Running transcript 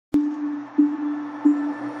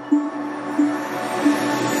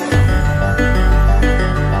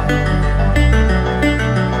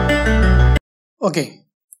Okay,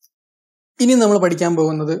 ഇനി നമ്മൾ പഠിക്കാൻ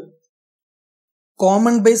പോകുന്നത്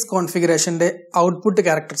കോമൺ ബേസ് കോൺഫിഗറേഷന്റെ ഔട്ട്പുട്ട്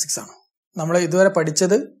ക്യാരക്ടറിസ്റ്റിക്സ് ആണ്. നമ്മൾ ഇതുവരെ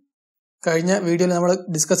പഠിച്ചത്, കഴിഞ്ഞ വീഡിയോയിൽ നമ്മൾ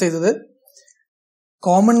ഡിസ്കസ് ചെയ്തത്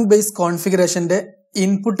കോമൺ ബേസ് കോൺഫിഗറേഷന്റെ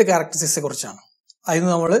ഇൻപുട്ട് ക്യാരക്ടറിസ്റ്റിക്സിനെ കുറിച്ചാണ്. അതിന്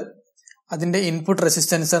നമ്മൾ അതിന്റെ ഇൻപുട്ട്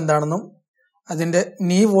റെസിസ്റ്റൻസ് എന്താണെന്നും അതിന്റെ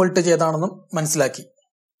നീ വോൾട്ടേജ് ഏതാണെന്നും മനസ്സിലാക്കി.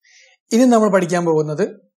 ഇനി നമ്മൾ പഠിക്കാൻ പോകുന്നത്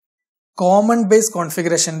കോമൺ ബേസ്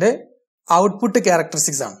കോൺഫിഗറേഷന്റെ ഔട്ട്പുട്ട്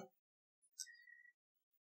ക്യാരക്ടറിസ്റ്റിക്സ് ആണ്.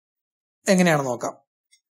 എങ്ങനെയാണ് നോക്കാം.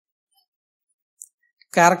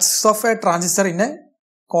 Characteristics of a transistor in a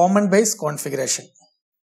common base configuration.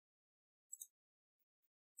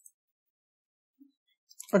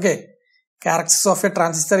 Okay, characteristics of a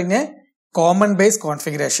transistor in a common base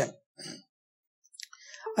configuration.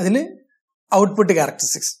 അതിൽ ഔട്ട്പുട്ട്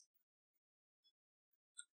ക്യാരക്ടറിസ്റ്റിക്സ്.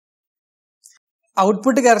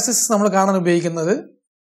 ഔട്ട്പുട്ട് ക്യാരക്ടറിസ്റ്റിക്സ് നമ്മൾ കാണാൻ ഉപയോഗിക്കുന്നത്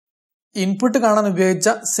ഇൻപുട്ട് കാണാൻ ഉപയോഗിച്ച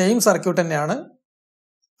സെയിം സർക്യൂട്ട് തന്നെയാണ്.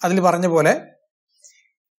 അതിൽ പറഞ്ഞ പോലെ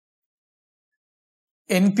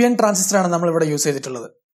NPN ട്രാൻസിസ്റ്റർ ആണ് നമ്മൾ ഇവിടെ യൂസ് ചെയ്തിട്ടുള്ളത്.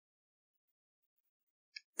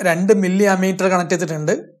 2 മില്ലി ആംമീറ്റർ കണക്ട്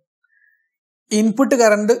ചെയ്തിട്ടുണ്ട്. ഇൻപുട്ട്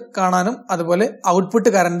കറണ്ട് കാണാനും അതുപോലെ ഔട്ട്പുട്ട്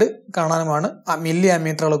കറണ്ട് കാണാനുമാണ് മില്ലി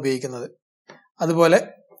ആംമീറ്ററുകൾ ഉപയോഗിക്കുന്നത്. അതുപോലെ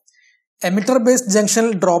എമിറ്റർ ബേസ്ഡ്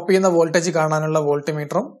ജംഗ്ഷനിൽ ഡ്രോപ്പ് ചെയ്യുന്ന വോൾട്ടേജ് കാണാനുള്ള വോൾട്ട്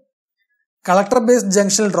മീറ്ററും കളക്ടർ ബേസ്ഡ്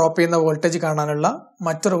ജംഗ്ഷനിൽ ഡ്രോപ്പ് ചെയ്യുന്ന വോൾട്ടേജ് കാണാനുള്ള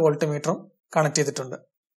മറ്റൊരു വോൾട്ട് മീറ്ററും കണക്ട് ചെയ്തിട്ടുണ്ട്.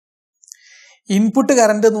 ഇൻപുട്ട്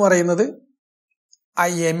കറണ്ട് എന്ന് പറയുന്നത്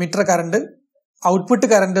എമിറ്റർ കറണ്ട്, ഔട്ട്പുട്ട്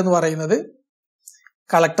കറണ്ട് എന്ന് പറയുന്നത്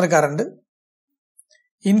കളക്ടർ കറണ്ട്.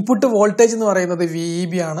 ഇൻപുട്ട് വോൾട്ടേജ് എന്ന് പറയുന്നത്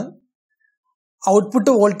VEB ആണ്.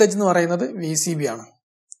 ഔട്ട്പുട്ട് വോൾട്ടേജ് എന്ന് പറയുന്നത് VCB ആണ്.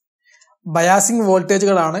 ബയാസിംഗ്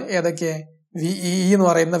വോൾട്ടേജുകളാണ് ഏതൊക്കെ? VEE എന്ന്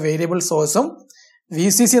പറയുന്ന വേരിയബിൾ സോഴ്സും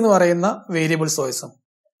VCC എന്ന് പറയുന്ന വേരിയബിൾ സോഴ്സും.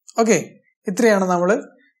 ഓക്കെ, ഇത്രയാണ് നമ്മൾ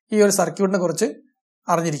ഈ ഒരു സർക്യൂട്ടിനെ കുറിച്ച്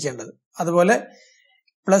അറിഞ്ഞിരിക്കേണ്ടത്. അതുപോലെ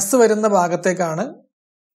പ്ലസ് വരുന്ന ഭാഗത്തേക്കാണ്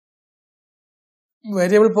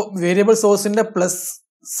വേരിയബിൾ സോഴ്സിന്റെ പ്ലസ്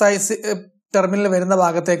സൈസ് ടെർമിനൽ വരുന്ന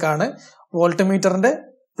ഭാഗത്തേക്കാണ് വോൾട്ട് മീറ്ററിന്റെ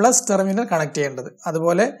പ്ലസ് ടെർമിനൽ കണക്ട് ചെയ്യേണ്ടത്.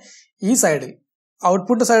 അതുപോലെ ഈ സൈഡിൽ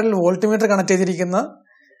ഔട്ട്പുട്ട് സൈഡിൽ volt meter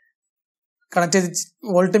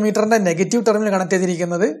volt മീറ്ററിന്റെ negative terminal connect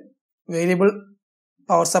ചെയ്തിരിക്കുന്നത് വേരിയബിൾ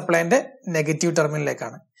പവർ സപ്ലൈന്റെ നെഗറ്റീവ്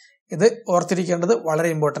ടെർമിനലിലേക്കാണ്. ഇത് ഓർത്തിരിക്കേണ്ടത് വളരെ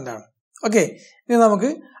ഇമ്പോർട്ടന്റ് ആണ്. ഓക്കെ, ഇനി നമുക്ക്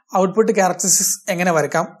ഔട്ട്പുട്ട് ക്യാരക്ടറിസ്റ്റിക്സ് എങ്ങനെ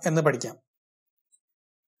വരയ്ക്കാം എന്ന് പഠിക്കാം.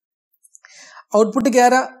 ഔട്ട്പുട്ട്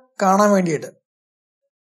ക്യാര കാണാൻ വേണ്ടിയിട്ട്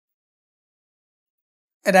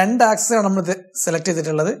 2 ആക്സിസാണ് നമ്മൾ സെലക്ട്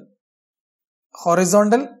ചെയ്തിട്ടുള്ളത്.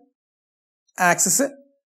 Horizontal axis,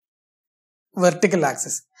 vertical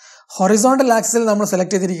axis. Horizontal ആക്സിസിൽ നമ്മൾ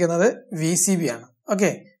സെലക്ട് ചെയ്തിരിക്കുന്നത് VCB ആണ്. ഓക്കെ,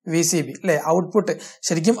 VCB അല്ലെ ഔട്ട്പുട്ട്.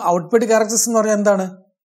 ശരിക്കും ഔട്ട്പുട്ട് ക്യാരക്ടറിസ്റ്റിക്സ് എന്ന് പറഞ്ഞാൽ എന്താണ്?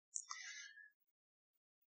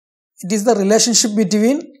 It is the relationship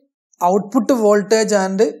between output voltage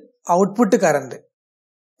and output current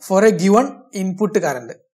four A given input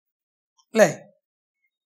current അല്ലെ.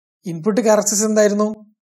 ഇൻപുട്ട് ക്യാരക്ടറിസ്റ്റിക്സ് എന്തായിരുന്നു?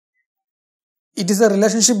 It is the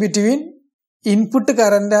relationship between input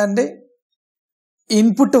current and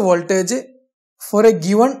input voltage four A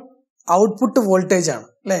given output voltage ആണ്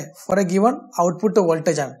അല്ലെ. Four A given output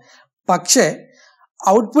voltage ആണ്. പക്ഷേ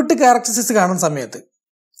output characteristics കാണുന്ന സമയത്ത്,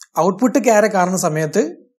 output ക്യാര കാണുന്ന സമയത്ത്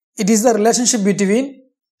it is the relationship between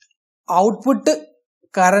output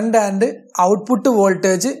current and output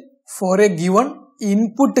voltage four A given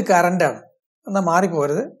input current ആണ്. എന്നാൽ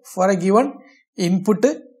മാറിപ്പോരുത്, four A given input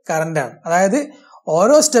current ആണ്. അതായത്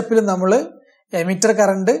ഓരോ സ്റ്റെപ്പിലും നമ്മൾ എമിറ്റർ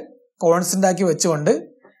കറണ്ട് കോൺസ്റ്റന്റ് ആക്കി വെച്ചുകൊണ്ട്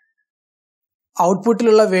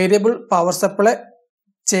ഔട്ട്പുട്ടിലുള്ള വേരിയബിൾ പവർ സപ്ലൈ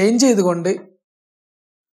ചേഞ്ച് ചെയ്തുകൊണ്ട്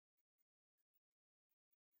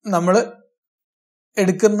നമ്മൾ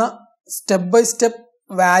എടുക്കുന്ന step by step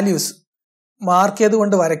values mark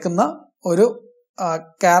ചെയ്തുകൊണ്ട് വരയ്ക്കുന്ന ഒരു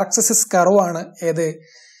ക്യാരക്ടറിസ്റ്റിക്സ് കർവ് ആണ് ഏത്?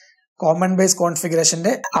 Common base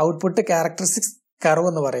കോൺഫിഗറേഷന്റെ output characteristics curve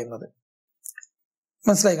എന്ന് പറയുന്നത്.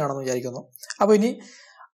 മനസ്സിലായി കാണുമെന്ന് വിചാരിക്കുന്നു. അപ്പൊ ഇനി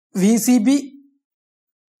VCB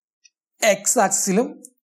X ആക്സിലും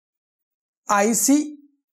IC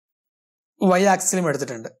Y ആക്സിലും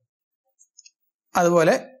എടുത്തിട്ടുണ്ട്.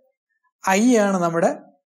 അതുപോലെ I ആണ് നമ്മുടെ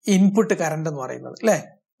ഇൻപുട്ട് കറണ്ട് എന്ന് പറയുന്നത് അല്ലെ.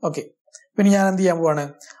 ഓക്കെ, പിന്നെ ഞാൻ എന്ത് ചെയ്യാൻ പോവാണ്?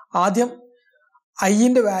 ആദ്യം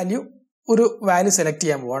ഐന്റെ ഒരു വാല്യൂ സെലക്ട്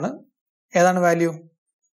ചെയ്യാൻ പോവാണ്. ഏതാണ് വാല്യൂ?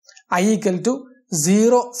 I =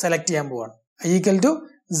 0 സെലക്ട് ചെയ്യാൻ പോവാണ്. I =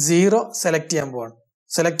 0 സെലക്ട് ചെയ്യാൻ പോവാണ്.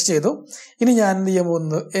 സെലക്ട് ചെയ്തു. ഇനി ഞാൻ എന്ത് ചെയ്യാൻ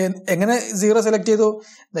പോകുന്നത്? എങ്ങനെ 0 സെലക്ട് ചെയ്തു?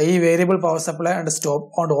 ഈ variable power supply and stop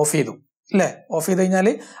on of ചെയ്തു അല്ലെ. ഓഫ് ചെയ്ത് കഴിഞ്ഞാൽ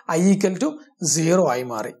I = 0 ആയി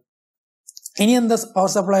മാറി. ഇനി എന്താ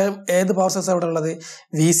പവർ സപ്ലൈ? ഏത് പവർ സോഴ്സ് അവിടെ ഉള്ളത്?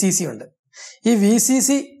 VCC ഉണ്ട്. ഈ VCC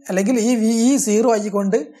അല്ലെങ്കിൽ ഈ VE 0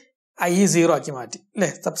 ആയിക്കൊണ്ട് I 0 ആക്കി മാറ്റി അല്ലെ.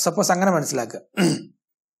 സപ്പോസ് അങ്ങനെ മനസ്സിലാക്കുക.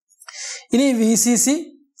 ഇനി VCC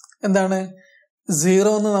എന്താണ്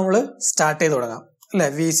 0 എന്ന് നമ്മൾ സ്റ്റാർട്ട് ചെയ്ത് തുടങ്ങാം അല്ലെ.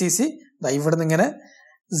 VCC ഇവിടെ നിന്ന് ഇങ്ങനെ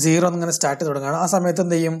 0 എന്നിങ്ങനെ സ്റ്റാർട്ട് ചെയ്ത് തുടങ്ങാണ്. ആ സമയത്ത്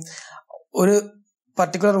എന്ത് ചെയ്യും, ഒരു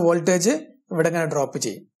പർട്ടിക്കുലർ വോൾട്ടേജ് ഇവിടെ ഇങ്ങനെ ഡ്രോപ്പ്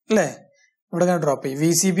ചെയ്യും അല്ലെ. ഇവിടെ ഇങ്ങനെ ഡ്രോപ്പ് ചെയ്യും.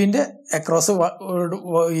 VCBന്റെ അക്രോസ്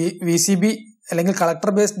VCB അല്ലെങ്കിൽ collector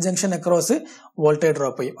based junction across voltage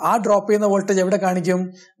drop ചെയ്യും. ആ ഡ്രോപ്പ് ചെയ്യുന്ന വോൾട്ടേജ് എവിടെ കാണിക്കും?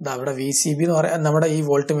 ഇവിടെ VCB എന്ന് പറയാൻ നമ്മുടെ ഈ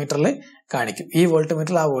വോൾട്ട് മീറ്ററിൽ കാണിക്കും. ഈ വോൾട്ട്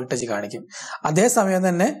മീറ്ററിൽ ആ വോൾട്ടേജ് കാണിക്കും. അതേസമയം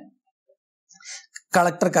തന്നെ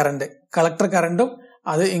കളക്ടർ കറണ്ടും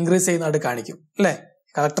അത് ഇൻക്രീസ് ചെയ്യുന്നതായിട്ട് കാണിക്കും അല്ലെ.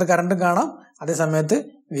 കളക്ടർ കറണ്ടും കാണാം, അതേ സമയത്ത്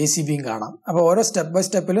VCBയും കാണാം. അപ്പൊ ഓരോ സ്റ്റെപ്പ് ബൈ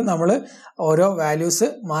സ്റ്റെപ്പിലും നമ്മൾ ഓരോ വാല്യൂസ്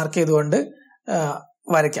മാർക്ക് ചെയ്തുകൊണ്ട്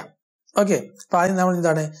വരയ്ക്കാം. ഓക്കെ. അപ്പൊ ആദ്യം നമ്മൾ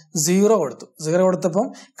എന്താണ് 0 കൊടുത്തു. 0 കൊടുത്തപ്പം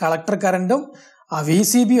കളക്ടർ കറണ്ടും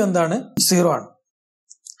VCB എന്താണ് 0 ആണ്.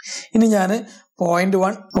 ഇനി ഞാൻ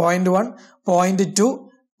 0.1, 0.1, 0.2,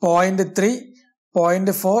 0.3,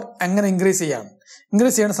 0.4 അങ്ങനെ ഇൻക്രീസ് ചെയ്യാണ്.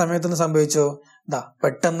 ഇൻക്രീസ് ചെയ്യുന്ന സമയത്ത് ഒന്ന് സംഭവിച്ചോ,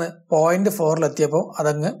 പെട്ടെന്ന് 0.4 എത്തിയപ്പോൾ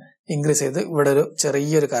അതങ്ങ് ഇൻക്രീസ് ചെയ്ത് ഇവിടെ ഒരു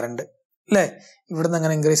ചെറിയൊരു കറണ്ട് അല്ലെ, ഇവിടുന്ന്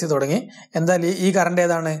അങ്ങനെ ഇൻക്രീസ് ചെയ്ത് തുടങ്ങി. എന്തായാലും ഈ കറണ്ട്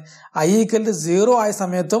ഏതാണ്? I=0 ആയ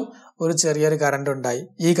സമയത്തും ഒരു ചെറിയൊരു കറണ്ട് ഉണ്ടായി.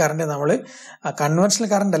 ഈ കറണ്ട് നമ്മൾ കൺവെൻഷണൽ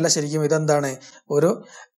കറണ്ട് അല്ല, ശരിക്കും ഇതെന്താണ്, ഒരു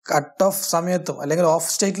കട്ട് ഓഫ് സമയത്തും അല്ലെങ്കിൽ ഓഫ്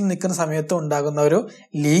സ്റ്റേറ്റിൽ നിൽക്കുന്ന സമയത്തും ഉണ്ടാകുന്ന ഒരു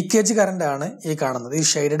ലീക്കേജ് കറണ്ട് ആണ് ഈ കാണുന്നത്. ഈ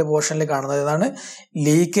ഷെയ്ഡഡ് പോർഷനിൽ കാണുന്നത് ഏതാണ്?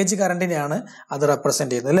 ലീക്കേജ് കറണ്ടിനെയാണ് അത്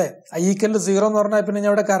റെപ്രസെന്റ് ചെയ്യുന്നത് അല്ലെ. I=0 എന്ന് പറഞ്ഞാൽ പിന്നെ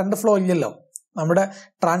ഇവിടെ കറണ്ട് ഫ്ലോ ഇല്ലല്ലോ. നമ്മുടെ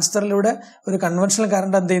ട്രാൻസിസ്റ്ററിലൂടെ ഒരു കൺവെൻഷണൽ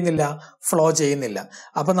കറണ്ട് എന്ത് ചെയ്യുന്നില്ല, ഫ്ലോ ചെയ്യുന്നില്ല.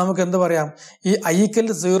 അപ്പൊ നമുക്ക് എന്ത് പറയാം, ഈ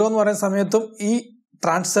I=0 എന്ന് പറയുന്ന സമയത്തും ഈ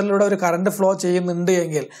ട്രാൻസിസ്റ്ററിലൂടെ ഒരു കറണ്ട് ഫ്ലോ ചെയ്യുന്നുണ്ട്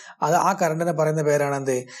എങ്കിൽ അത് ആ കറണ്ടിനെ പറയുന്ന പേരാണ്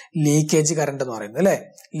എന്ത്, ലീക്കേജ് കറണ്ട് എന്ന് പറയുന്നത് അല്ലെ,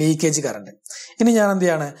 ലീക്കേജ് കറണ്ട്. ഇനി ഞാൻ എന്ത്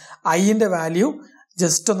ചെയ്യാണ്, ഐന്റെ വാല്യൂ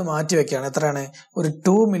ജസ്റ്റ് ഒന്ന് മാറ്റി വെക്കുകയാണ്. എത്രയാണ്? ഒരു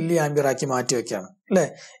 2 മില്ലി ആംപിയർ ആക്കി മാറ്റി വെക്കുകയാണ് അല്ലെ.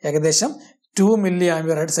 ഏകദേശം 2 മില്ലി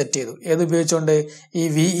ആംപിയർ ആയിട്ട് സെറ്റ് ചെയ്തു. ഏത് ഉപയോഗിച്ചുകൊണ്ട്? ഈ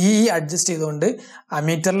VE അഡ്ജസ്റ്റ് ചെയ്തുകൊണ്ട്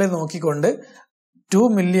അമീറ്ററിൽ നോക്കിക്കൊണ്ട് 2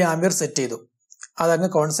 മില്ലി ആംപിയർ സെറ്റ് ചെയ്തു. അതങ്ങ്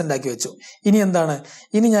കോൺസ്റ്റന്റ് ആക്കി വെച്ചു. ഇനി എന്താണ്,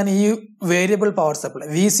 ഇനി ഞാൻ ഈ വേരിയബിൾ പവർ സപ്ലൈ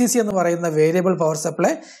VCC എന്ന് പറയുന്ന വേരിയബിൾ പവർ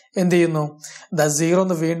സപ്ലൈ എന്ത് ചെയ്യുന്നു, 0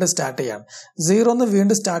 എന്ന് വീണ്ടും സ്റ്റാർട്ട് ചെയ്യാണ്. 0 എന്ന്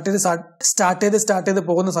വീണ്ടും സ്റ്റാർട്ട് ചെയ്ത്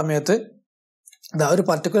പോകുന്ന സമയത്ത് ഒരു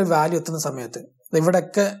പർട്ടിക്കുലർ വാല്യൂ എത്തുന്ന സമയത്ത്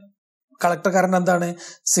ഇവിടെയൊക്കെ കളക്ടർ കറണ്ട് എന്താണ്,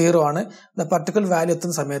 0 ആണ്. പർട്ടിക്കുലർ വാല്യൂ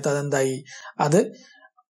എത്തുന്ന സമയത്ത് അതെന്തായി, അത്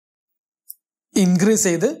ഇൻക്രീസ്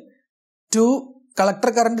ചെയ്ത് കളക്ടർ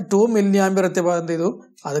കറണ്ട് 2 മില്ലി ആംപിയർ എത്തിയപ്പോൾ എന്ത് ചെയ്തു,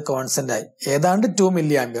 അത് കോൺസ്റ്റന്റ് ആയി. ഏതാണ്ട് 2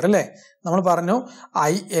 മില്ലി ആംപിയർ അല്ലെ. നമ്മൾ പറഞ്ഞു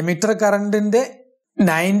എമിറ്റർ കറണ്ടിന്റെ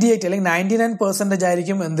 98 അല്ലെങ്കിൽ 99%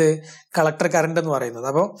 ആയിരിക്കും എന്ത്, കളക്ടർ കറണ്ട് എന്ന് പറയുന്നത്.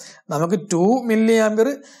 അപ്പോൾ നമുക്ക് 2 മില്ലി ആംപിയർ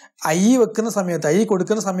വെക്കുന്ന സമയത്ത്,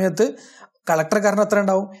 കൊടുക്കുന്ന സമയത്ത് കളക്ടർ കറണ്ട് എത്ര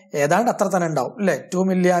ഉണ്ടാവും? ഏതാണ്ട് അത്ര തന്നെ ഉണ്ടാവും അല്ലെ.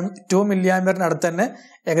 2 മില്ലി ആംപിയറിന് അടുത്ത് തന്നെ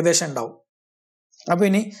ഏകദേശം ഉണ്ടാവും. അപ്പൊ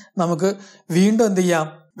ഇനി നമുക്ക് വീണ്ടും എന്ത് ചെയ്യാം,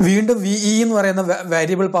 വീണ്ടും VE എന്ന് പറയുന്ന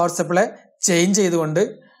വേരിയബിൾ പവർ സപ്ലൈ ചേഞ്ച് ചെയ്തുകൊണ്ട്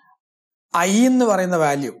I എന്ന് പറയുന്ന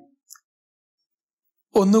വാല്യൂ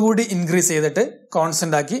ഒന്നുകൂടി ഇൻക്രീസ് ചെയ്തിട്ട്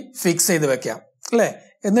കോൺസ്റ്റന്റ് ആക്കി ഫിക്സ് ചെയ്ത് വെക്കാം അല്ലെ.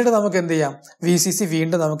 എന്നിട്ട് നമുക്ക് എന്ത് ചെയ്യാം, VCC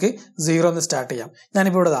വീണ്ടും നമുക്ക് 0 എന്ന് സ്റ്റാർട്ട് ചെയ്യാം.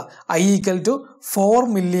 ഞാനിപ്പോൾ ഇവിടെ I=4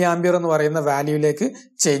 മില്ലി ആംപിയർ എന്ന് പറയുന്ന വാല്യൂയിലേക്ക്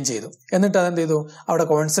ചേഞ്ച് ചെയ്തു. എന്നിട്ട് അതെന്ത് ചെയ്തു, അവിടെ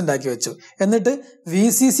കോൺസ്റ്റന്റ് ആക്കി വെച്ചു. എന്നിട്ട്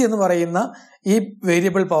VCC എന്ന് പറയുന്ന ഈ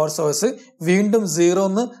വേരിയബിൾ പവർ സോഴ്സ് വീണ്ടും 0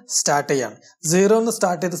 എന്ന് സ്റ്റാർട്ട് ചെയ്യാണ്. 0 എന്ന്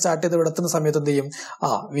സ്റ്റാർട്ട് ചെയ്ത് ഇവിടെ എത്തുന്ന സമയത്ത് എന്ത് ചെയ്യും,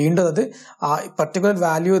 വീണ്ടും അത് പർട്ടിക്കുലർ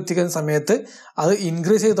വാല്യൂ എത്തിക്കുന്ന സമയത്ത് അത്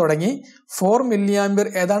ഇൻക്രീസ് ചെയ്ത് തുടങ്ങി 4 മില്ലി ആംപിയർ,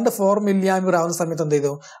 ഏതാണ്ട് 4 മില്ലി ആംപിയർ ആവുന്ന സമയത്ത് എന്ത്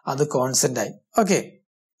ചെയ്തു, അത് കോൺസ്റ്റന്റ് ആയി. ഓക്കെ.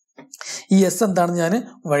 ഈ എസ് എന്താണെന്ന് ഞാൻ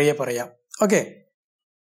വഴിയെ പറയാം. ഓക്കെ.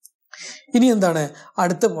 ഇനി എന്താണ്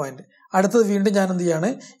അടുത്ത പോയിന്റ്, അടുത്തത് വീണ്ടും ഞാൻ എന്ത് ചെയ്യാണ്,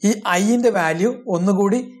 ഈ ഐന്റെ വാല്യൂ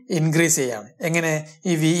ഒന്നുകൂടി ഇൻക്രീസ് ചെയ്യാണ്. എങ്ങനെ?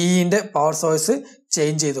 ഈ VEന്റെ പവർ സോഴ്സ്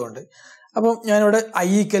ചേഞ്ച് ചെയ്തുകൊണ്ട്. അപ്പം ഞാനിവിടെ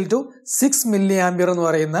I=6 മില്ലി ആംപിയർ എന്ന്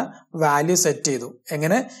പറയുന്ന വാല്യൂ സെറ്റ് ചെയ്തു.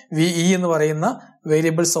 എങ്ങനെ? VE എന്ന് പറയുന്ന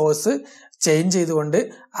വേരിയബിൾ സോഴ്സ് ചേഞ്ച് ചെയ്തുകൊണ്ട്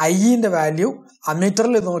ഐന്റെ വാല്യൂ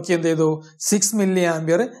അമീറ്ററിൽ നോക്കി എന്ത് ചെയ്തു, 6 മില്ലി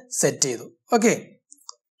ആംപിയർ സെറ്റ് ചെയ്തു. ഓക്കെ.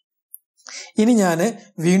 ഇനി ഞാൻ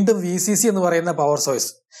വീണ്ടും VCC എന്ന് പറയുന്ന പവർ സോഴ്സ്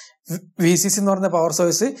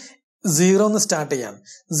 0 എന്ന് സ്റ്റാർട്ട് ചെയ്യാണ്.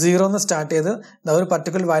 0 എന്ന് സ്റ്റാർട്ട് ചെയ്ത് ഒരു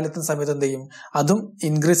പർട്ടിക്കുലർ വാല്യൂ എത്തുന്ന സമയത്ത് എന്ത് ചെയ്യും, അതും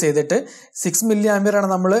ഇൻക്രീസ് ചെയ്തിട്ട് 6 മില്ലി ആംപിയർ ആണ്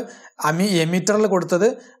നമ്മൾ എമീറ്ററിൽ കൊടുത്തത്.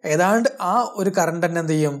 ഏതാണ്ട് ആ ഒരു കറണ്ട് തന്നെ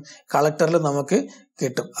എന്ത് ചെയ്യും, കളക്ടറിൽ നമുക്ക്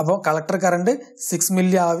കിട്ടും. അപ്പോൾ കളക്ടർ കറണ്ട് 6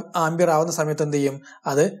 മില്ലി ആംപിയർ ആവുന്ന സമയത്ത് എന്ത് ചെയ്യും,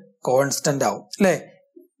 അത് കോൺസ്റ്റന്റ് ആവും അല്ലെ.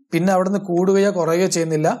 പിന്നെ അവിടെ നിന്ന് കൂടുകയോ കുറയുകയോ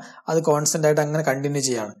ചെയ്യുന്നില്ല, അത് കോൺസ്റ്റന്റ് ആയിട്ട് അങ്ങനെ കണ്ടിന്യൂ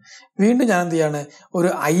ചെയ്യാണ്. വീണ്ടും ഞാൻ എന്ത് ചെയ്യാണ്, ഒരു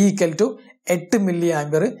I=8 മില്ലി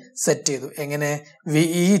ആംപിയർ സെറ്റ് ചെയ്തു. എങ്ങനെ?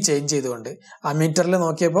 VE ചേഞ്ച് ചെയ്തുകൊണ്ട്. അമീറ്ററിൽ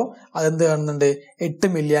നോക്കിയപ്പോൾ അതെന്ത് കാണുന്നുണ്ട്, 8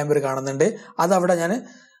 മില്ലി ആംപിയർ കാണുന്നുണ്ട്. അത് അവിടെ ഞാൻ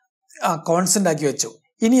കോൺസ്റ്റന്റ് ആക്കി വെച്ചു.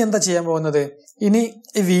 ഇനി എന്താ ചെയ്യാൻ പോകുന്നത്? ഇനി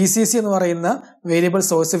ഈ VCC എന്ന് പറയുന്ന വേരിയബിൾ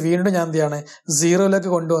സോഴ്സ് വീണ്ടും ഞാൻ എന്ത് ചെയ്യാണ്, 0യിലേക്ക്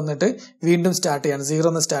കൊണ്ടുവന്നിട്ട് വീണ്ടും സ്റ്റാർട്ട് ചെയ്യാണ്.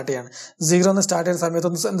 0 സ്റ്റാർട്ട് ചെയ്യാണ്. 0 സ്റ്റാർട്ട് ചെയ്യുന്ന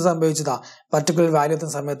സമയത്ത് എന്ത് സംഭവിച്ചതാ, പർട്ടിക്കുലർ വാല്യൂ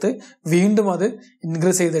എത്തുന്ന സമയത്ത് വീണ്ടും അത്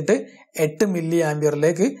ഇൻക്രീസ് ചെയ്തിട്ട് 8 മില്ലി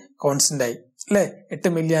ആംപിയറിലേക്ക് കോൺസ്റ്റന്റ് ആയി അല്ലെ,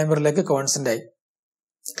 8 മില്ലി ആംപിയറിലേക്ക് കോൺസ്റ്റന്റ് ആയി.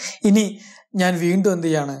 ഇനി ഞാൻ വീണ്ടും എന്ത്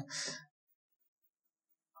ചെയ്യാണ്,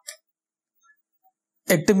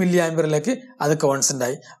 8 മില്ലി ആംപിയറിലേക്ക് അത് കോൺസ്റ്റന്റ്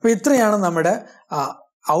ആയി. അപ്പൊ ഇത്രയാണ് നമ്മുടെ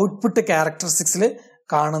ഔട്ട്പുട്ട് ക്യാരക്ടറിസ്റ്റിക്സിൽ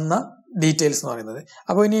കാണുന്ന ഡീറ്റെയിൽസ് എന്ന് പറയുന്നത്.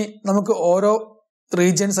 അപ്പോൾ ഇനി നമുക്ക് ഓരോ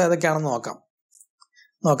റീജിയൻസ് ഏതൊക്കെയാണെന്ന് നോക്കാം.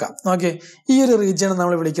 നോക്കിയേ, ഈ ഒരു റീജിയൻ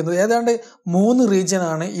നമ്മൾ വിളിക്കുന്നത് ഏതാണ്ട് 3 റീജിയൻ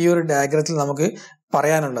ആണ് ഈ ഒരു ഡയഗ്രത്തിൽ നമുക്ക്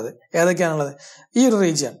പറയാനുള്ളത്. ഏതൊക്കെയാണുള്ളത്? ഈ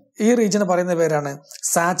റീജിയൻ പറയുന്ന പേരാണ്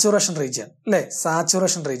സാച്ചുറേഷൻ റീജിയൻ അല്ലെ,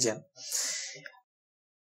 സാച്ചുറേഷൻ റീജിയൻ.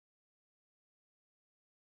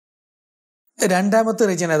 രണ്ടാമത്തെ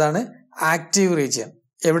റീജിയൻ ഏതാണ്? Active region.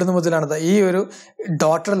 എവിടുന്ന് മുതലാണ്? ഈ ഒരു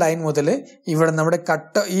ഡോട്ടർ ലൈൻ മുതൽ ഇവിടെ നമ്മുടെ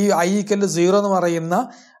ഈ i=0 എന്ന് പറയുന്ന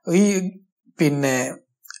ഈ പിന്നെ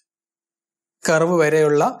കർവ്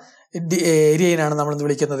വരെയുള്ള ഏരിയയിലാണ് നമ്മൾ എന്ത്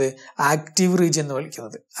വിളിക്കുന്നത്? ആക്റ്റീവ് റീജിയൻ എന്ന്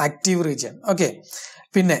വിളിക്കുന്നത്. Active region. ഓക്കെ.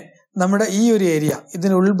 പിന്നെ നമ്മുടെ ഈ ഒരു ഏരിയ,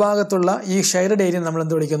 ഇതിന് ഉൾഭാഗത്തുള്ള ഈ ഷെയ്ഡഡ് ഏരിയ നമ്മൾ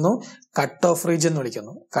എന്ത് വിളിക്കുന്നു? കട്ട് ഓഫ് റീജിയൻ എന്ന്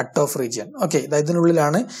വിളിക്കുന്നു. Cut off region. ഓക്കെ.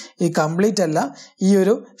 ഇതിനുള്ളിലാണ്, ഈ കംപ്ലീറ്റ് അല്ല, ഈ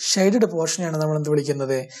ഒരു ഷെയ്ഡഡ് പോർഷനെയാണ് നമ്മൾ എന്ത്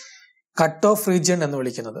വിളിക്കുന്നത്? കട്ട് ഓഫ് റീജിയൻ എന്ന്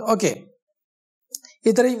വിളിക്കുന്നത്. ഓക്കെ,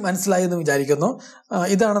 ഇത്രയും മനസ്സിലായി എന്ന് വിചാരിക്കുന്നു.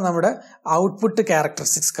 ഇതാണ് നമ്മുടെ ഔട്ട്പുട്ട്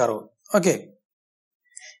ക്യാരക്ടറിസ്റ്റിക്സ് കർവ്. ഓക്കെ,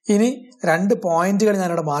 ഇനി 2 പോയിന്റുകൾ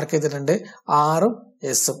ഞാനിവിടെ മാർക്ക് ചെയ്തിട്ടുണ്ട്, R-ഉം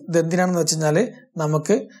S-ഉം. ഇത് എന്തിനാണെന്ന് വെച്ച് കഴിഞ്ഞാൽ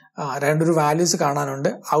നമുക്ക് ഒരു വാല്യൂസ് കാണാനുണ്ട്,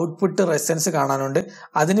 ഔട്ട്പുട്ട് റെസിസ്റ്റൻസ് കാണാനുണ്ട്.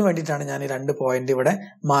 അതിന് വേണ്ടിയിട്ടാണ് ഞാൻ ഈ 2 പോയിന്റ് ഇവിടെ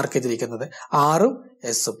മാർക്ക് ചെയ്തിരിക്കുന്നത്, R-ഉം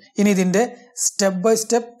S-ഉം. ഇനി ഇതിന്റെ സ്റ്റെപ്പ് ബൈ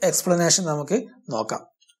സ്റ്റെപ്പ് എക്സ്പ്ലനേഷൻ നമുക്ക് നോക്കാം.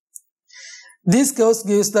 This curve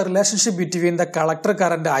gives the relationship between the collector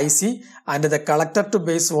current IC and the collector to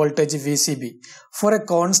base voltage VCB for a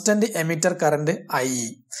constant emitter current IE.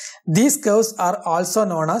 These curves are also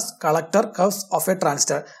known as collector curves of a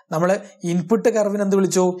transistor. നമ്മൾ input കർവിനെ എന്ത്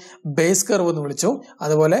വിളിച്ചു? Base curve എന്ന് വിളിച്ചു.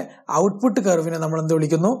 അതുപോലെ output കർവിനെ നമ്മൾ എന്ത്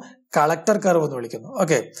വിളിക്കുന്നു? Collector curve എന്ന് വിളിക്കുന്നു.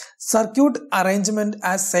 Okay, circuit arrangement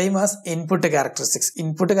as same as input characteristics.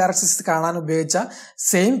 Input characteristics കാണാൻ ഉപയോഗിച്ച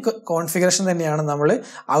സെയിം കോൺഫിഗറേഷൻ തന്നെയാണ് നമ്മൾ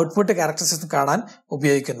ഔട്ട്പുട്ട് ക്യാരക്ടറിസ്റ്റിക്സ് കാണാൻ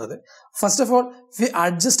ഉപയോഗിക്കുന്നത്. First of all, we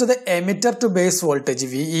adjust the emitter to base voltage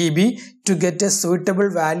VEB to get a suitable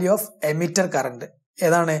value of emitter current.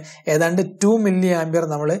 ഏതാണ്ട് 2 milli ampere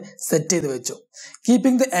നമ്മൾ set ചെയ്ത് വെച്ചു.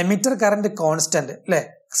 Keeping the emitter current constant അല്ലെ,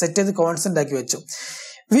 set ചെയ്ത് കോൺസ്റ്റന്റ് ആക്കി വെച്ചു.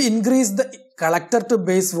 V increase the collector to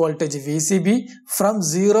base voltage VCB from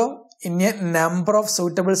 0 in a number of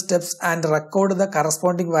suitable steps and record the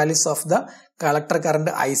corresponding values of the collector current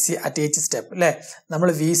IC at each step. അല്ലെ, നമ്മൾ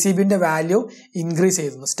VCBന്റെ value increase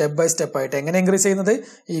ചെയ്യുന്നു step by step ആയിട്ട്. എങ്ങനെ increase ചെയ്യുന്നത്?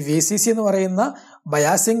 ഈ VCC എന്ന് പറയുന്ന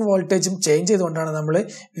biasing വോൾട്ടേജും ചേഞ്ച് ചെയ്തുകൊണ്ടാണ് നമ്മൾ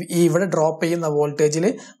ഈ ഇവിടെ ഡ്രോപ്പ് ചെയ്യുന്ന വോൾട്ടേജിൽ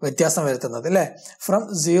വ്യത്യാസം വരുത്തുന്നത് അല്ലെ. From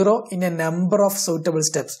 0 in a number of suitable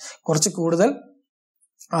steps, കുറച്ച് കൂടുതൽ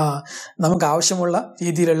നമുക്ക് ആവശ്യമുള്ള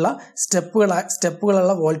രീതിയിലുള്ള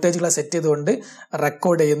സ്റ്റെപ്പുകളുള്ള വോൾട്ടേജുകളെ സെറ്റ് ചെയ്തുകൊണ്ട്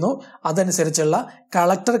റെക്കോർഡ് ചെയ്യുന്നു. അതനുസരിച്ചുള്ള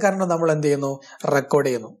കളക്ടർ കറണ്ട് നമ്മൾ എന്ത് ചെയ്യുന്നു? റെക്കോർഡ്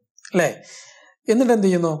ചെയ്യുന്നു അല്ലെ. എന്നിട്ട് എന്ത്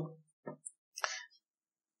ചെയ്യുന്നു?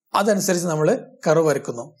 അതനുസരിച്ച് നമ്മൾ കർവ്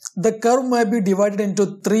വരയ്ക്കുന്നു. The curve may be divided in to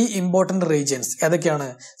 3 important regions. ഏതൊക്കെയാണ്?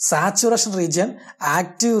 Saturation region,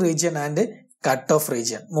 active region and cut off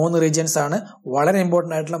region. 3 regions ആണ്, വളരെ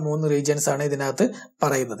ഇമ്പോർട്ടന്റ് ആയിട്ടുള്ള 3 റീജിയൻസ് ആണ് ഇതിനകത്ത്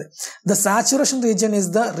പറയുന്നത്. The saturation region is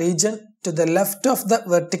the region to the left of the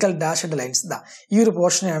vertical dashed lines. ഈ ഒരു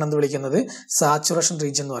പോർഷനെയാണ് എന്ത് വിളിക്കുന്നത്? സാച്ചുറേഷൻ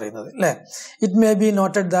റീജിയൻ എന്ന് പറയുന്നത് അല്ലെ. It may be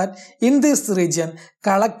noted that in this region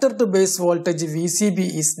collector to base voltage VCB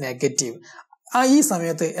is negative. ഈ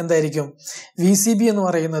സമയത്ത് എന്തായിരിക്കും? VCB എന്ന്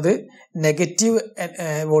പറയുന്നത് നെഗറ്റീവ്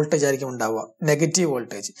വോൾട്ടേജ് ആയിരിക്കും ഉണ്ടാവുക, നെഗറ്റീവ്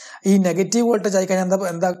വോൾട്ടേജ്. ഈ നെഗറ്റീവ് വോൾട്ടേജ് ആയി കഴിഞ്ഞാൽ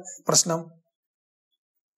എന്താ പ്രശ്നം?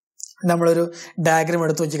 നമ്മളൊരു ഡയഗ്രാം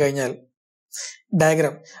എടുത്തു വെച്ച് കഴിഞ്ഞാൽ,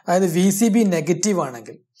 ഡയഗ്രാം അതായത് VCB നെഗറ്റീവ്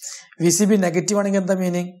ആണെങ്കിൽ എന്താ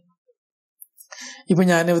മീനിങ്? ഇപ്പൊ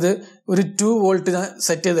ഞാനിത് ഒരു 2 വോൾട്ട്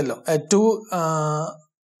സെറ്റ് ചെയ്തല്ലോ,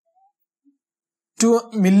 2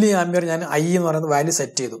 മില്ലി ആംപിയർ ഞാൻ I എന്ന് പറയുന്ന വാല്യൂ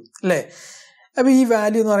സെറ്റ് ചെയ്തു അല്ലെ. അപ്പൊ ഈ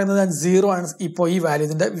വാല്യൂ എന്ന് പറയുന്നത് 0 ആണ്. ഇപ്പോൾ ഈ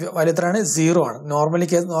വാല്യൂത്തിന്റെ വാല്യൂ എത്രയാണ്? 0 ആണ്.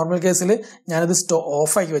 നോർമൽ കേസിൽ ഞാനത്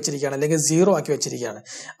ഓഫ് ആക്കി വെച്ചിരിക്കുകയാണ്, അല്ലെങ്കിൽ 0 ആക്കി വെച്ചിരിക്കുകയാണ്.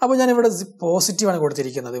 അപ്പൊ ഞാൻ ഇവിടെ പോസിറ്റീവ് ആണ്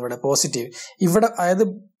കൊടുത്തിരിക്കുന്നത്, ഇവിടെ പോസിറ്റീവ്. ഇവിടെ അതായത്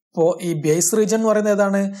ഈ ബേസ് റീജിയൻ എന്ന് പറയുന്നത്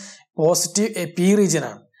ഏതാണ്? പോസിറ്റീവ് P റീജിയൻ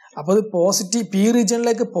ആണ്. അപ്പൊ അത് പോസിറ്റീവ് P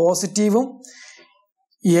റീജിയനിലേക്ക് പോസിറ്റീവും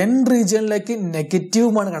N റീജിയനിലേക്ക്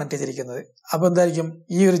നെഗറ്റീവുമാണ് കണക്ട് ചെയ്തിരിക്കുന്നത്. അപ്പൊ എന്തായിരിക്കും?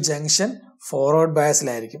 ഈ ഒരു ജംഗ്ഷൻ ഫോർവേഡ്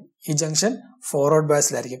ബയസിലായിരിക്കും.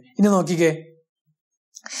 ഇനി നോക്കിക്കേ,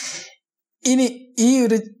 ഇനി ഈ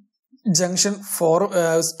ഒരു ജംഗ്ഷൻ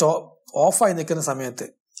ഓഫായി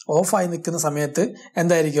നിൽക്കുന്ന സമയത്ത്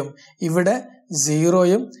എന്തായിരിക്കും? ഇവിടെ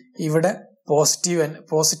 0യും ഇവിടെ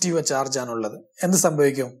പോസിറ്റീവ് ചാർജ് ആണുള്ളത്. എന്ത്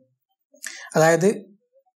സംഭവിക്കും? അതായത്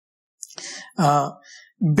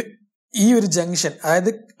ഈ ഒരു ജംഗ്ഷൻ,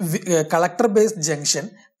 അതായത് collector based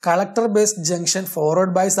junction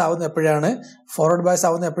forward bias ആവുന്ന എപ്പോഴാണ്?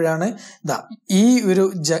 ഈ ഒരു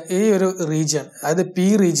റീജിയൻ, അതായത് പി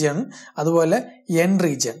റീജിയൻ, അതുപോലെ എൻ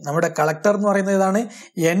റീജിയൻ. നമ്മുടെ കളക്ടർ എന്ന് പറയുന്നത് ഏതാണ്?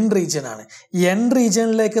 എൻ റീജിയൻ ആണ്. എൻ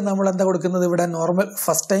റീജിയനിലേക്ക് നമ്മൾ എന്താ കൊടുക്കുന്നത്? ഇവിടെ നോർമൽ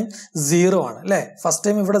ഫസ്റ്റ് ടൈം 0 ആണ് അല്ലെ? ഫസ്റ്റ്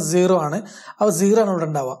ടൈം ഇവിടെ 0 ആണ്. അപ്പോൾ 0 ആണ് ഇവിടെ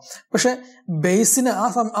ഉണ്ടാവുക. പക്ഷെ ബേസിന്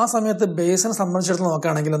ആ സമയത്ത് ബേസിനെ സംബന്ധിച്ചിടത്തോളം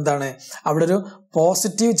നോക്കുകയാണെങ്കിൽ എന്താണ്? അവിടെ ഒരു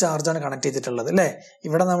പോസിറ്റീവ് ചാർജാണ് കണക്ട് ചെയ്തിട്ടുള്ളത് അല്ലെ?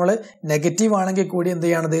 ഇവിടെ നമ്മൾ നെഗറ്റീവ് ആണെങ്കിൽ കൂടി എന്ത്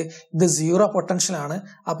ചെയ്യാണത്? ഇത് 0 പൊട്ടൻഷ്യൽ ആണ്.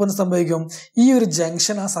 അപ്പോൾ എന്ത് സംഭവിക്കും? ഈ ഒരു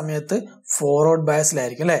ജംഗ്ഷൻ ആ സമയത്ത് ഫോർവേഡ്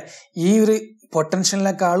ബയസിലായിരിക്കും അല്ലെ? ഈ ഒരു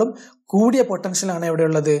പൊട്ടൻഷ്യലിനേക്കാളും കൂടിയ പൊട്ടൻഷ്യലാണ്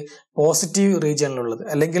എവിടെയുള്ളത്? പോസിറ്റീവ് റീജിയനിലുള്ളത്,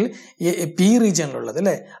 അല്ലെങ്കിൽ പി റീജിയനിലുള്ളത്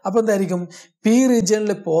അല്ലെ? അപ്പൊ എന്തായിരിക്കും? പി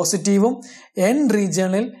റീജിയനിൽ പോസിറ്റീവും എൻ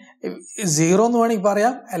റീജിയനിൽ 0 എന്ന് വേണമെങ്കിൽ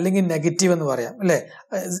പറയാം, അല്ലെങ്കിൽ നെഗറ്റീവ് എന്ന് പറയാം അല്ലെ?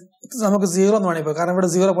 നമുക്ക് 0 എന്ന് വേണമെങ്കിൽ പറയാം, കാരണം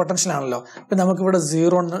ഇവിടെ 0 പൊട്ടൻഷ്യൽ ആണല്ലോ. അപ്പൊ നമുക്ക് ഇവിടെ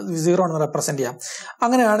 0 എന്ന് റെപ്രസെന്റ് ചെയ്യാം.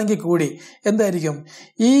 അങ്ങനെയാണെങ്കിൽ കൂടി എന്തായിരിക്കും?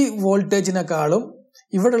 ഈ വോൾട്ടേജിനെക്കാളും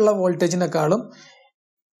ഇവിടെയുള്ള വോൾട്ടേജിനെക്കാളും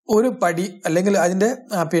ഒരു പടി, അല്ലെങ്കിൽ അതിന്റെ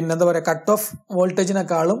എന്താ പറയുക, കട്ട് ഓഫ്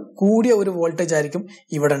വോൾട്ടേജിനെക്കാളും കൂടിയ ഒരു വോൾട്ടേജ് ആയിരിക്കും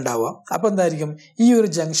ഇവിടെ ഉണ്ടാവുക. അപ്പൊ എന്തായിരിക്കും? ഈ ഒരു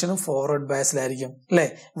ജംഗ്ഷനും ഫോർവേഡ് ബയസിലായിരിക്കും അല്ലെ?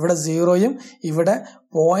 ഇവിടെ 0യും ഇവിടെ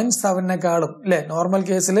 0.7 അല്ലെ? നോർമൽ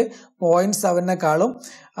കേസിൽ 0.7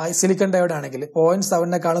 സിലിക്കൺ ഡയോഡ് ആണെങ്കിൽ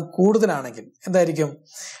 0.7 കൂടുതലാണെങ്കിൽ എന്തായിരിക്കും?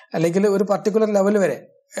 അല്ലെങ്കിൽ ഒരു പർട്ടിക്കുലർ ലെവൽ വരെ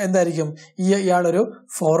എന്തായിരിക്കും? ഇയാളൊരു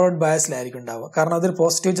ഫോർവേഡ് ബയസിലായിരിക്കും ഉണ്ടാവുക. കാരണം അതൊരു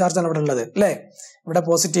പോസിറ്റീവ് ചാർജാണ് ഇവിടെ ഉള്ളത് അല്ലെ? ഇവിടെ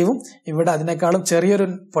പോസിറ്റീവും ഇവിടെ അതിനേക്കാളും ചെറിയൊരു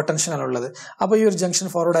പൊട്ടൻഷ്യൽ ആണ് ഉള്ളത്. അപ്പൊ ഈ ഒരു ജംഗ്ഷൻ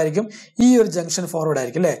ഫോർവേഡ് ആയിരിക്കും, ഈ ഒരു ജംഗ്ഷൻ ഫോർവേഡ്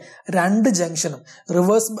ആയിരിക്കും അല്ലെ? രണ്ട് ജംഗ്ഷനും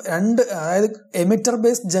അതായത് emitter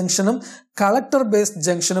based ജംഗ്ഷനും collector based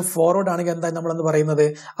ജംഗ്ഷനും forward ആണെങ്കിൽ എന്താ നമ്മളെന്ന് പറയുന്നത്?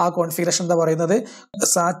 ആ കോൺഫിഗറേഷൻ എന്താ പറയുന്നത്?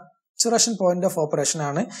 സാച്ചുറേഷൻ പോയിന്റ് ഓഫ് ഓപ്പറേഷൻ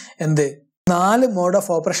ആണ്. എന്ത്? 4 മോഡ് ഓഫ്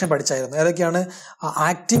ഓപ്പറേഷൻ പഠിച്ചായിരുന്നു. ഏതൊക്കെയാണ്?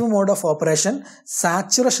 Active mode of operation,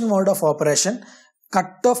 saturation mode of operation,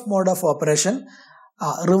 cut off mode of operation,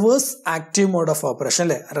 reverse active mode of operation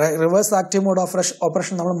അല്ലെ? റിവേഴ്സ് ആക്റ്റീവ് മോഡ്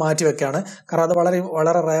ഓപ്പറേഷൻ നമ്മൾ മാറ്റി വെക്കുകയാണ്, കാരണം അത്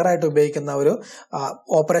വളരെ റയർ ആയിട്ട് ഉപയോഗിക്കുന്ന ഒരു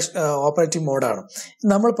ഓപ്പറേറ്റീവ് മോഡാണ്.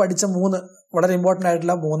 നമ്മൾ പഠിച്ച 3 വളരെ ഇമ്പോർട്ടന്റ്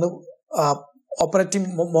ആയിട്ടുള്ള 3 ഓപ്പറേറ്റീവ്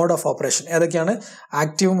മോഡ് ഓഫ് ഓപ്പറേഷൻ ഏതൊക്കെയാണ്?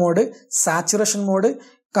 Active mode, saturation mode,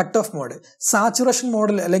 cut off mode. Saturation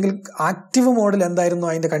മോഡിൽ അല്ലെങ്കിൽ ആക്റ്റീവ് മോഡിൽ എന്തായിരുന്നു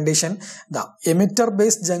അതിന്റെ condition? Emitter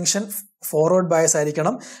based junction forward bias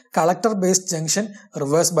ആയിരിക്കണം, collector based junction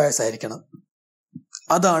reverse bias ആയിരിക്കണം.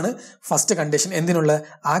 അതാണ് ഫസ്റ്റ് കണ്ടീഷൻ. എന്തിനുള്ള?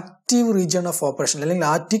 ആക്റ്റീവ് റീജിയൺ ഓഫ് ഓപ്പറേഷൻ അല്ലെങ്കിൽ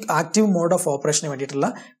ആക്റ്റീവ് മോഡ് ഓഫ് ഓപ്പറേഷന് വേണ്ടിയിട്ടുള്ള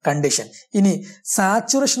കണ്ടീഷൻ. ഇനി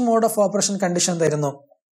saturation mode of operation condition എന്തായിരുന്നു?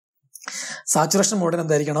 സാച്ചുറേഷൻ മോഡിന്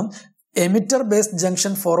എന്തായിരിക്കണം? എമിറ്റർ ബേസ്ഡ്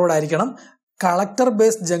ജംഗ്ഷൻ ഫോർവേഡ് ആയിരിക്കണം, കളക്ടർ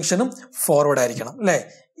ബേസ്ഡ് ജംഗ്ഷനും ഫോർവേഡ് ആയിരിക്കണം അല്ലെ?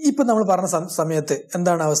 ഇപ്പൊ നമ്മൾ പറഞ്ഞ സമയത്ത്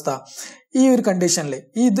എന്താണ് അവസ്ഥ? ഈ ഒരു കണ്ടീഷനിൽ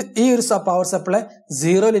ഈ ഒരു പവർ സപ്ലൈ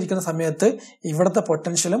 0 ഇരിക്കുന്ന സമയത്ത് ഇവിടുത്തെ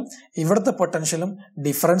പൊട്ടൻഷ്യലും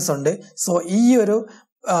ഡിഫറൻസ് ഉണ്ട്. സോ ഈ ഒരു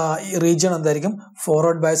റീജിയൺ എന്തായിരിക്കും?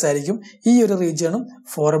 ഫോർവേഡ് ബയസ് ആയിരിക്കും. ഈ ഒരു റീജിയണും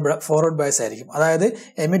ഫോർവേഡ് ബയസ് ആയിരിക്കും. അതായത്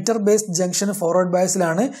emitter based junction forward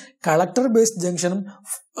ബയസിലാണ്, collector based ജംഗ്ഷനും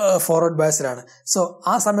forward ബയസിലാണ്. So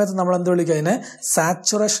ആ സമയത്ത് നമ്മൾ എന്ത് വിളിക്കുക? അതിനെ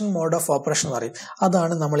സാച്ചുറേഷൻ മോഡ് ഓഫ് ഓപ്പറേഷൻ എന്ന് പറയും.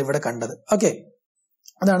 അതാണ് നമ്മൾ ഇവിടെ കണ്ടത്. ഓക്കെ,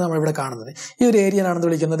 അതാണ് നമ്മൾ ഇവിടെ കാണുന്നത്. ഈ ഒരു ഏരിയനാണെന്ന്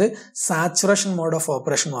വിളിക്കുന്നത് സാച്ചുറേഷൻ മോഡ് ഓഫ്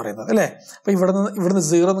ഓപ്പറേഷൻ എന്ന് പറയുന്നത് അല്ലെ? അപ്പൊ ഇവിടുന്ന്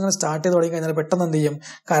 0 ഇങ്ങനെ സ്റ്റാർട്ട് ചെയ്ത് തുടങ്ങി കഴിഞ്ഞാൽ പെട്ടെന്ന് എന്ത് ചെയ്യും?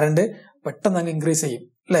 കറണ്ട് പെട്ടെന്ന് അങ്ങ് ഇൻക്രീസ് ചെയ്യും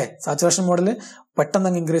അല്ലെ? സാച്ചുറേഷൻ മോഡിൽ പെട്ടെന്ന്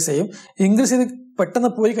അങ്ങ് ഇൻക്രീസ് ചെയ്ത് പെട്ടെന്ന്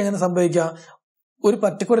പോയി കഴിഞ്ഞാൽ സംഭവിക്കുക? ഒരു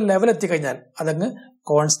പർട്ടിക്കുലർ ലെവൽ എത്തിക്കഴിഞ്ഞാൽ അതങ്ങ്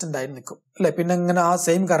കോൺസ്റ്റന്റ് ആയി നിൽക്കും അല്ലെ? പിന്നെ ഇങ്ങനെ ആ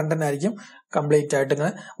സെയിം കറണ്ട് തന്നെ ആയിരിക്കും കംപ്ലീറ്റ് ആയിട്ട്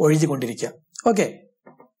ഇങ്ങനെ ഒഴുകിക്കൊണ്ടിരിക്കുക. ഓക്കെ,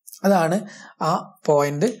 അതാണ് ആ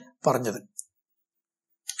പോയിന്റ് പറഞ്ഞത്.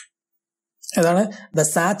 ഏതാണ്? The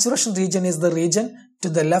saturation region is the region to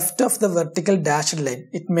the left of the vertical dashed line.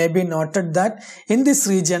 It may be noted that in this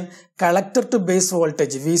region, collector to base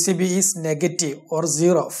voltage VCB is negative or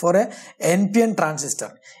 0 for a NPN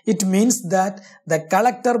transistor. It means that the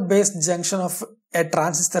collector based junction of a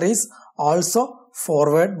transistor is also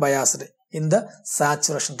forward biased in the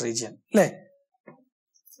saturation region.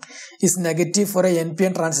 Is negative for a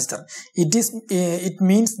NPN transistor. It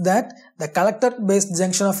means that the collector based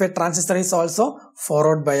junction of a transistor is also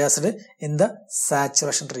forward biased in the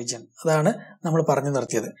saturation region. അതാണ് നമ്മൾ പറഞ്ഞു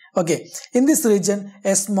നിർത്തിയത്. Okay, in this region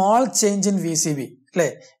a small change in VCB അല്ലെ?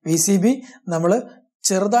 VCB നമ്മൾ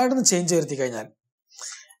ചെറുതായിട്ടൊന്ന് change വരുത്തി കഴിഞ്ഞാൽ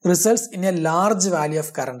results in a large value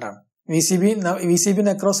of current ആണ്.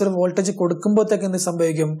 VCBന് അക്രോസ് ഒരു വോൾട്ടേജ് കൊടുക്കുമ്പോഴത്തേക്ക് എന്ത്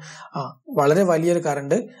സംഭവിക്കും? വളരെ വലിയൊരു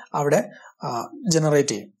കറണ്ട് അവിടെ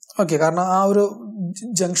ജനറേറ്റ് ചെയ്യും. ഓക്കെ, കാരണം ആ ഒരു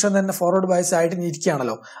ജംഗ്ഷൻ തന്നെ ഫോർവേഡ് ബയസ് ആയിട്ട്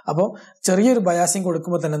ഇരിക്കുകയാണല്ലോ. അപ്പോൾ ചെറിയൊരു ബയാസിങ്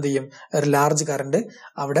കൊടുക്കുമ്പോൾ തന്നെ എന്ത് ചെയ്യും, ഒരു ലാർജ് കറണ്ട്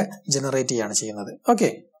അവിടെ ജനറേറ്റ് ചെയ്യാണ് ചെയ്യുന്നത്.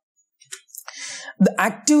 Okay, the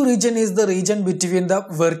active region is the region between the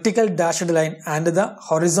vertical dashed line and the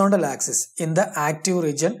horizontal axis. In the active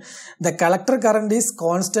region, the collector current is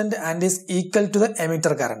constant and is equal to the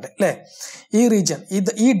emitter current. അല്ലേ, ഈ region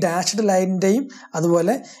ഈ dashed ലൈനിന്റെയും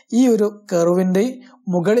അതുപോലെ ഈ ഒരു കർവിന്റെയും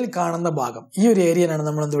മുകളിൽ കാണുന്ന ഭാഗം, ഈ ഒരു ഏരിയനാണ്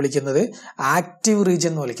നമ്മൾ എന്ത് വിളിക്കുന്നത്, ആക്റ്റീവ്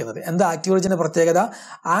റീജിയൻ എന്ന് വിളിക്കുന്നത്. എന്താ ആക്റ്റീവ് റീജിയന്റെ പ്രത്യേകത?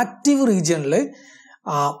 ആക്റ്റീവ് റീജിയനിൽ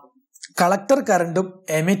കളക്ടർ കറണ്ടും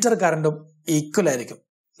എമിറ്റർ കറണ്ടും ഈക്വൽ ആയിരിക്കും.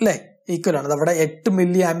 അല്ലേ, ഈക്വൽ ആണ്. അവിടെ 8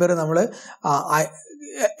 മില്ലി ആംപിയർ നമ്മൾ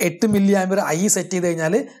 8 മില്ലി ആംപിയർ ഐ സെറ്റ് ചെയ്ത്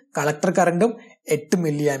കഴിഞ്ഞാൽ കളക്ടർ കറണ്ടും 8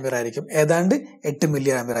 മില്ലി ആംപിയർ ആയിരിക്കും, ഏതാണ്ട് 8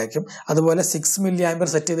 മില്ലി ആംപിയർ ആയിരിക്കും. അതുപോലെ 6 മില്ലി ആംപിയർ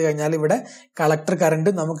സെറ്റ് ചെയ്ത് കഴിഞ്ഞാൽ ഇവിടെ കളക്ടർ കറണ്ട്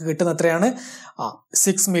നമുക്ക് കിട്ടുന്ന എത്രയാണ്,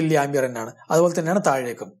 6 മില്ലി ആംപിയർ തന്നെയാണ്. അതുപോലെ തന്നെയാണ്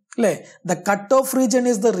താഴേക്കും. അല്ലേ, the cut off region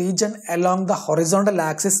is the region along the horizontal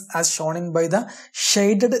axis as shown in by the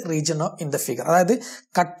shaded region in the figure. അതായത്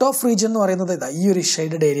കട്ട് ഓഫ് റീജിയൻ എന്ന് പറയുന്നത് ഇതാ ഈ ഒരു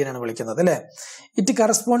ഷെയ്ഡഡ് ഏരിയയാണ് വിളിക്കുന്നത്. അല്ലേ, it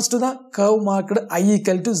corresponds to the curve marked I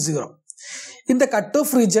equal to 0. In the cutoff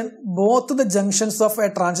region, both the junctions of a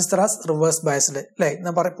transistor are reverse biased. അല്ലേ,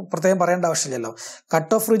 ഞാൻ പ്രത്യേകം പറയേണ്ട ആവശ്യമില്ലല്ലോ.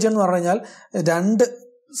 കട്ട് ഓഫ് റീജിയൻ എന്ന് പറഞ്ഞു കഴിഞ്ഞാൽ രണ്ട്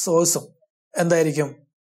സോഴ്സും എന്തായിരിക്കും,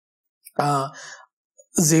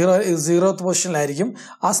 സീറോത്ത് പൊസിഷനിലായിരിക്കും.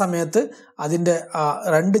 ആ സമയത്ത് അതിന്റെ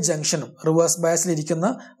രണ്ട് ജംഗ്ഷനും റിവേഴ്സ് ബയസിലിരിക്കുന്ന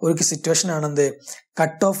ഒരു സിറ്റുവേഷനാണ് എന്ത്,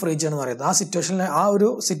 കട്ട് ഓഫ് റീജിയൻ എന്ന് പറയുന്നത്. ആ ഒരു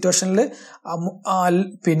സിറ്റുവേഷനിൽ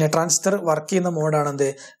പിന്നെ ട്രാൻസിസ്റ്റർ വർക്ക് ചെയ്യുന്ന മോഡാണ് എന്ത്,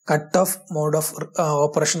 cut off mode of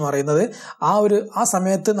operation എന്ന് പറയുന്നത്. ആ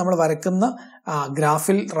സമയത്ത് നമ്മൾ വരയ്ക്കുന്ന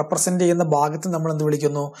ഗ്രാഫിൽ റെപ്രസെന്റ് ചെയ്യുന്ന ഭാഗത്ത് നമ്മൾ എന്ത്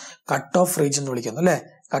വിളിക്കുന്നു, കട്ട് ഓഫ് റീജിയൻ എന്ന് വിളിക്കുന്നു. അല്ലെ,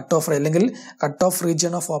 കട്ട് ഓഫ് അല്ലെങ്കിൽ cut off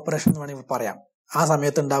region of operation എന്ന് വേണമെങ്കിൽ പറയാം. ആ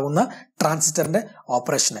സമയത്ത് ഉണ്ടാകുന്ന ട്രാൻസിസ്റ്ററിന്റെ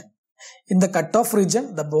ഓപ്പറേഷന്. In the cut off region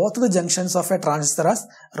both the junctions of A transistor as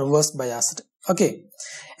reverse biased. Okay,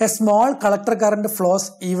 A small collector current flows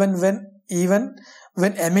even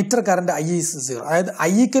when emitter current I is 0. അതായത്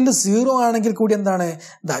I equal to 0 ആണെങ്കിൽ കൂടി എന്താണ്,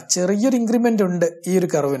 ചെറിയൊരു ഇൻക്രിമെന്റ് ഉണ്ട് ഈ ഒരു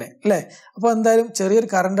കർവിന്. അല്ലെ, അപ്പൊ എന്തായാലും ചെറിയൊരു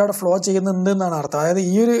കറന്റ് അവിടെ ഫ്ലോ ചെയ്യുന്നുണ്ട് എന്നാണ് അർത്ഥം. അതായത്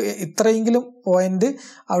ഈ ഒരു ഇത്രയെങ്കിലും പോയിന്റ്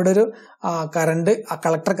അവിടെ ഒരു കറന്റ്,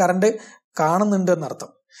 കളക്ടർ കറന്റ് കാണുന്നുണ്ട്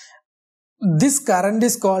എന്നർത്ഥം. This current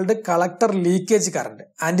is called collector leakage current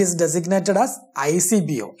and is designated as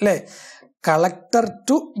ICBO. അല്ലെ, collector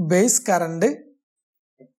to base current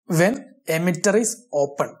when emitter is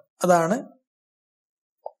open. അതാണ്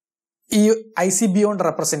ഈ ICBO കൊണ്ട്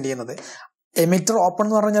റെപ്രസെന്റ് ചെയ്യുന്നത്. എമിറ്റർ ഓപ്പൺ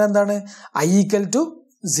എന്ന് പറഞ്ഞാൽ എന്താണ്, ഐ ഈക്വൽ ടു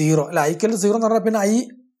 0. അല്ല, ഐ ഈക്വൽ ടു 0 എന്ന് പറഞ്ഞാൽ പിന്നെ ഐ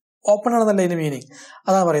ഓപ്പൺ ആണെന്നല്ല ഇതിന്റെ മീനിങ്.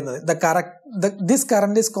 അതാണ് പറയുന്നത്. This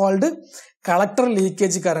current is called collector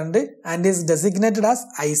leakage current and is designated as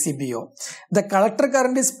ICBO. The collector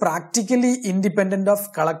current is practically independent of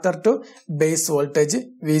collector to base voltage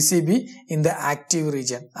VCB in the active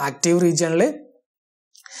region. Active region le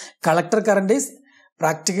collector current is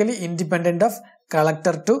practically independent of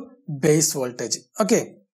collector to base voltage. Okay.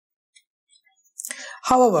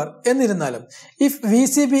 However, എന്നിരുന്നാലും if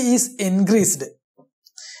VCB is increased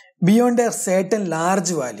beyond a certain large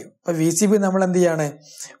value, ഇപ്പൊ VCB നമ്മൾ എന്ത് ചെയ്യാണ്,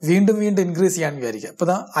 വീണ്ടും increase ചെയ്യാൻ വിചാരിക്കുക.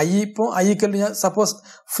 ഇപ്പൊ I equal ഞാൻ സപ്പോസ്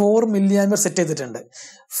 4 മില്ലി ആംപിയർ സെറ്റ് ചെയ്തിട്ടുണ്ട്.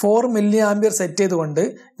 4 മില്ലി ആംപിയർ സെറ്റ് ചെയ്തുകൊണ്ട്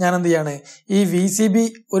ഞാൻ എന്ത് ചെയ്യാണ്, ഈ VCB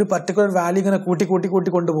ഒരു പർട്ടിക്കുലർ വാല്യൂ ഇങ്ങനെ കൂട്ടി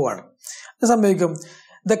കൊണ്ടുപോവാണ്. അത് സംഭവിക്കും,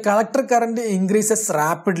 the collector current increases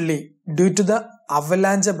rapidly due to the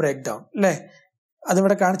avalanche break down. അല്ലെ,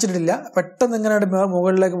 അതിവിടെ കാണിച്ചിട്ടില്ല. പെട്ടെന്ന് ഇങ്ങനെ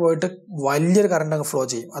മുകളിലേക്ക് പോയിട്ട് വലിയൊരു കറണ്ട് അങ്ങ് ഫ്ലോ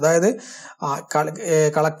ചെയ്യും. അതായത്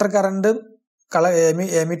കളക്ടർ കറണ്ട്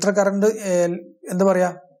എമിറ്റർ കറണ്ട് എന്താ പറയാ,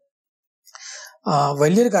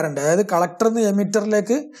 വലിയൊരു കറണ്ട്, അതായത് കളക്ടറിൽ നിന്ന്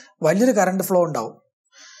എമിറ്ററിലേക്ക് വലിയൊരു കറണ്ട് ഫ്ലോ ഉണ്ടാവും.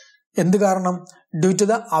 എന്ത് കാരണം, due to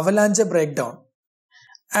the avalanche break down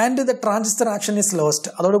and the transistor action is lost.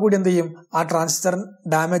 അതോടുകൂടി എന്ത് ചെയ്യും, ആ ട്രാൻസിസ്റ്റർ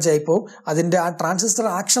ഡാമേജ് ആയി പോകും. അതിന്റെ ആ ട്രാൻസിസ്റ്റർ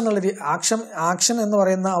ആക്ഷൻ എന്ന്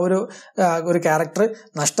പറയുന്ന ഒരു ക്യാരക്ടർ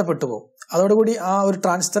നഷ്ടപ്പെട്ടു പോകും. അതോടുകൂടി ആ ഒരു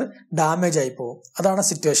ട്രാൻസിസ്റ്റർ ഡാമേജ് ആയി പോകും. അതാണ്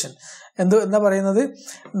സിറ്റുവേഷൻ. എന്താ പറയുന്നത്,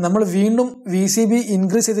 നമ്മൾ വീണ്ടും VCB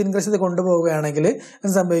ഇൻക്രീസ് ചെയ്ത് കൊണ്ടുപോവുകയാണെങ്കിൽ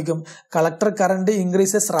എന്ത് സംഭവിക്കും, collector current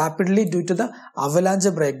increases rapidly due to the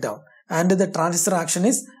avalanche break down and the transistor action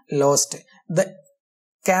is lost. The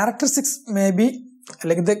characteristics may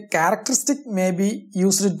be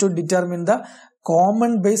used to determine the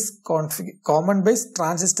common base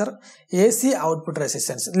transistor AC output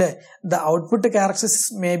resistance. The output characteristics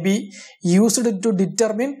may be used to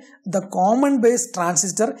determine the common base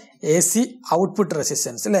transistor AC output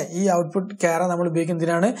resistance. ഈ output ക്യാര നമ്മൾ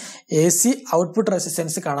ഉപയോഗിക്കുന്നതിനാണ് AC output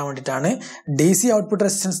resistance കാണാൻ വേണ്ടിയിട്ടാണ്. DC output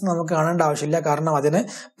resistance നമുക്ക് കാണേണ്ട ആവശ്യമില്ല, കാരണം അതിന്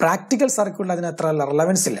practical സർക്യൂട്ടിൽ അതിന് അത്ര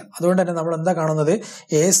റെലവൻസ് ഇല്ല. അതുകൊണ്ട് തന്നെ നമ്മൾ എന്താ കാണുന്നത്,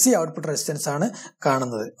 AC ഔട്ട്പുട്ട് റെസിസ്റ്റൻസ് ആണ്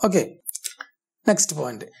കാണുന്നത്. Okay, Next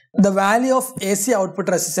point. The value of AC output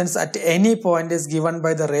resistance at any point is given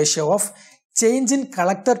by the ratio of change in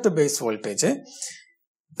collector to base voltage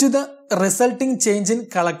to the resulting change in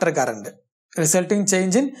collector current. Resulting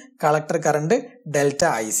change in collector current delta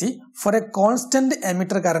IC for a constant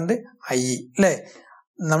emitter current IE.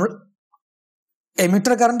 നമ്മൾ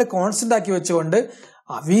emitter current constant ആക്കി വെച്ചുകൊണ്ട്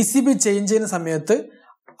VCB change ചെയ്യുന്ന സമയത്ത്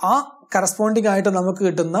ആ corresponding ആയിട്ട് നമുക്ക്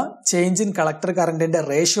കിട്ടുന്ന change in collector കറണ്ടിന്റെ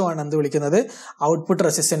റേഷ്യോ ആണ് എന്ത് വിളിക്കുന്നത് ഔട്ട്പുട്ട്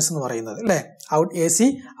റെസിസ്റ്റൻസ് എന്ന് പറയുന്നത് അല്ലെ AC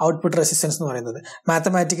ഔട്ട്പുട്ട് റെസിസ്റ്റൻസ് എന്ന് പറയുന്നത്.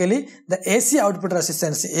 Mathematically the AC output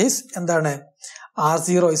resistance is എന്താണ്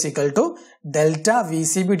R0 is equal to delta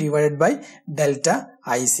VCB divided by delta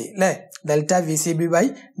IC അല്ലെ delta VCB by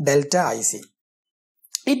delta IC.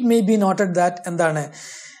 It may be noted that എന്താണ്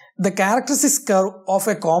the characteristics curve of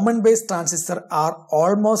a common base transistor are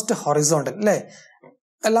almost horizontal അല്ലെ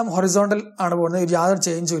എല്ലാം horizontal ആണ് പോകുന്നത്. യാതൊരു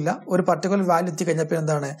ചേഞ്ചും ഇല്ല. ഒരു particular value എത്തി കഴിഞ്ഞപ്പോൾ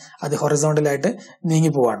എന്താണ് അത് ഹൊറിസോണ്ടൽ ആയിട്ട്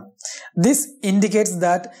നീങ്ങി പോവാണ്. This indicates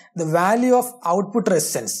that the value of output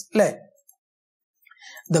resistance അല്ലെ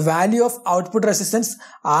the value of output resistance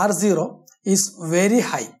R0 is very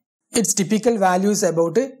high. It's typical value is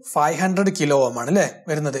about 500 kilo ohm ആണ് അല്ലെ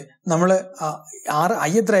വരുന്നത്. നമ്മൾ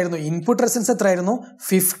എത്രയായിരുന്നു ഇൻപുട്ട് റെസിസ്റ്റൻസ് എത്രയായിരുന്നു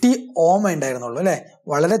 50 ഓം ഉണ്ടായിരുന്നുള്ളൂ അല്ലെ.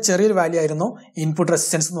 വളരെ ചെറിയൊരു വാല്യൂ ആയിരുന്നു ഇൻപുട്ട്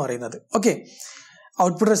റെസിസ്റ്റൻസ് എന്ന് പറയുന്നത്. ഓക്കെ,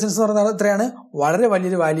 ഔട്ട്പുട്ട് റെസിസ്റ്റൻസ് എന്ന് പറയുന്നത് എത്രയാണ് വളരെ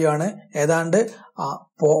വലിയൊരു വാല്യൂ ആണ്. ഏതാണ്ട്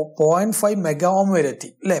 0.5 മെഗാ ഓം വരെ എത്തി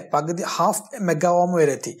അല്ലെ, പകുതി ഹാഫ് മെഗാ ഓം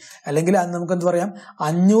വരെ എത്തി. അല്ലെങ്കിൽ നമുക്ക് എന്ത് പറയാം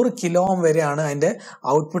 500 കിലോ ഓം വരെയാണ് അതിന്റെ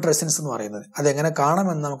ഔട്ട്പുട്ട് റെസിസ്റ്റൻസ് എന്ന് പറയുന്നത്. അതെങ്ങനെ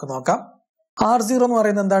കാണാമെന്ന് നമുക്ക് നോക്കാം. R0 എന്ന്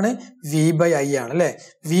പറയുന്നത് എന്താണ് V/I ആണ് അല്ലെ.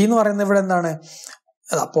 V എന്ന് പറയുന്നത് ഇവിടെ എന്താണ്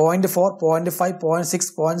 0.4, 0.5, 0.6,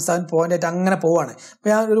 0.7, 0.8 അങ്ങനെ പോവാണ്. അപ്പൊ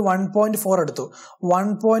ഞാൻ ഒരു 1.4 എടുത്തു.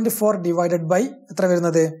 1.4 ഡിവൈഡഡ് ബൈ എത്ര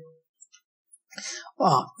വരുന്നത്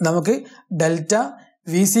നമുക്ക് ഡെൽറ്റ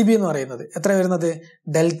VCB എന്ന് പറയുന്നത് എത്ര വരുന്നത്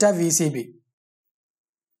delta VCB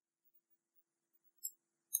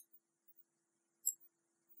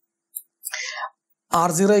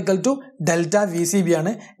R0 equal to delta VCB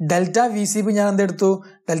ആണ്. ഡെൽറ്റ VCB ഞാൻ എന്തെടുത്തു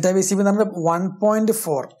ഡെൽറ്റ VCB എന്ന് പറഞ്ഞാൽ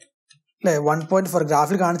 1.4 അല്ലെ 1.4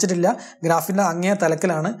 ഗ്രാഫിൽ കാണിച്ചിട്ടില്ല. ഗ്രാഫിന്റെ അങ്ങേ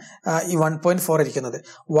തലക്കിലാണ് ഈ 1.4 ഇരിക്കുന്നത്.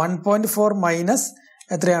 1.4 മൈനസ്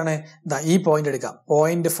എത്രയാണ് ഈ പോയിന്റ് എടുക്കാം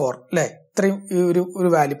 0.4 അല്ലെ. ഇത്രയും ഒരു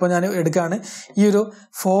വാല്യൂ ഇപ്പൊ ഞാൻ എടുക്കുകയാണ്. ഈ ഒരു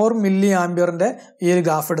 4 മില്ലി ആംപിയറിന്റെ ഈ ഒരു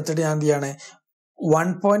ഗ്രാഫ് എടുത്തിട്ട് ഞാൻ എന്ത് ചെയ്യാണ്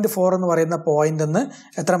 1.4 എന്ന് പറയുന്ന പോയിന്റ് നിന്ന്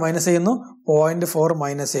എത്ര മൈനസ് ചെയ്യുന്നു 0.4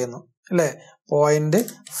 മൈനസ് ചെയ്യുന്നു അല്ലെ.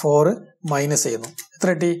 0.4 മൈനസ് ചെയ്യുന്നു.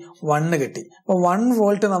 എത്ര കിട്ടി 1 കിട്ടി. അപ്പൊ 1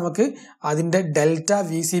 വോൾട്ട് നമുക്ക് അതിന്റെ ഡെൽറ്റ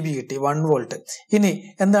VCB കിട്ടി 1 വോൾട്ട്. ഇനി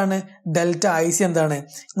എന്താണ് ഡെൽറ്റ IC എന്താണ്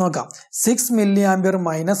നോക്കാം. 6 milli ampere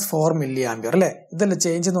minus 4 milli ampere അല്ലെ. ഇതല്ലേ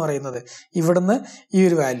ചേഞ്ച് എന്ന് പറയുന്നത്. ഇവിടുന്ന് ഈ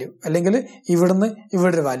ഒരു വാല്യൂ അല്ലെങ്കിൽ ഇവിടുന്ന്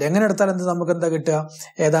ഇവിടെ ഒരു വാല്യൂ എങ്ങനെ എടുത്താൽ എന്ത് നമുക്ക് എന്താ കിട്ടുക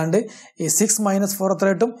ഏതാണ്ട് ഈ 6 മൈനസ് 4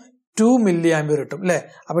 എത്ര കിട്ടും 2 മില്ലി ആംപിയർ കിട്ടും അല്ലെ.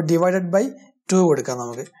 അപ്പൊ ഡിവൈഡഡ് ബൈ 2 കൊടുക്കാം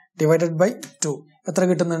നമുക്ക്. ഡിവൈഡഡ് ബൈ 2 എത്ര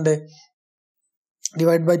കിട്ടുന്നുണ്ട്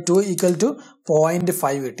ഡിവൈഡ് ബൈ 2 ഈക്വൽ ടു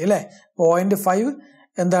 0.5 കിട്ടി അല്ലെ. 0.5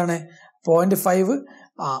 എന്താണ് 0.5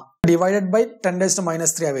 ഡിവൈഡഡ് ബൈ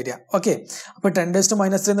 10⁻³ വരിക. ഓക്കെ, അപ്പൊ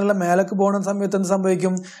 10⁻³ എന്നുള്ള മേലേക്ക് പോകുന്ന സമയത്ത് എന്ത്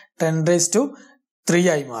സംഭവിക്കും 10⁻³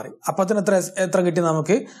 ആയി മാറി. അപ്പൊ അതിന് എത്ര കിട്ടി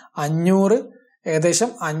നമുക്ക് 500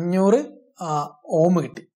 ഏകദേശം 500 ഓം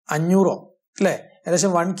കിട്ടി. 500 ഓം അല്ലെ,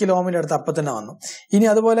 ഏകദേശം 1 കിലോ ഓമിന്റെ അടുത്ത് അപ്പൊ തന്നെ വന്നു. ഇനി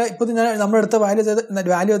അതുപോലെ ഇപ്പൊ നമ്മളെടുത്ത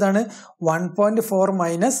വാല്യൂ ഏതാണ് 1.4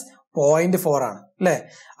 മൈനസ് 0.4 ആണ് അല്ലെ.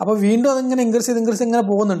 അപ്പൊ വീണ്ടും അതിങ്ങനെ ഇൻക്രീസ് ചെയ്ത് ഇങ്ങനെ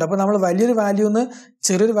പോകുന്നുണ്ട്. അപ്പൊ നമ്മൾ വലിയൊരു വാല്യൂന്ന്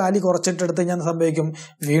ചെറിയൊരു വാല്യൂ കുറച്ചിട്ടെടുത്ത് ഞാൻ സംഭവിക്കും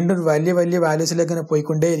വീണ്ടും വലിയ വാല്യൂസിലേക്ക് ഇങ്ങനെ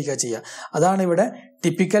പോയിക്കൊണ്ടേയിരിക്കുക ചെയ്യുക. അതാണ് ഇവിടെ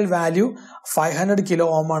ടിപ്പിക്കൽ വാല്യൂ 500 കിലോ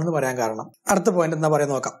ഓം ആണെന്ന് പറയാൻ കാരണം. അടുത്ത പോയിന്റ് എന്താ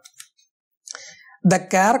പറയാൻ നോക്കാം. The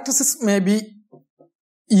characteristics may be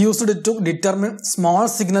used to determine small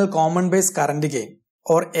signal common base current gain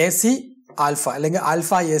or AC alpha അല്ലെങ്കിൽ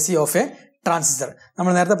alpha AC of A transistor.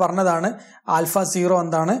 നമ്മൾ നേരത്തെ പറഞ്ഞതാണ് ആൽഫ 0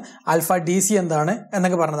 എന്താണ് ആൽഫ DC എന്താണ്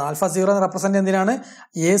എന്നൊക്കെ പറഞ്ഞത്. ആൽഫ 0 റെപ്രസെന്റ് എന്തിനാണ്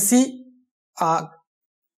AC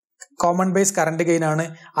common base current gain ആണ്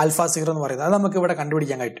ആൽഫ 0 എന്ന് പറയുന്നത്. അത് നമുക്ക് ഇവിടെ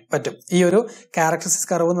കണ്ടുപിടിക്കാൻ പറ്റും. ഈ ഒരു ക്യാരക്ടറിസ്റ്റിക്സ്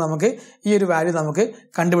കർവ് നമുക്ക് ഈ ഒരു വാല്യൂ നമുക്ക്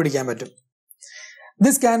കണ്ടുപിടിക്കാൻ പറ്റും.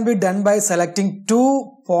 This can be done by selecting 2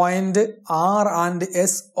 point R and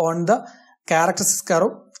S on the characteristics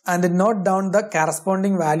curve and note down the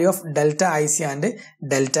corresponding value of delta IC and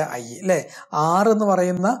delta IE അല്ലെ. R എന്ന്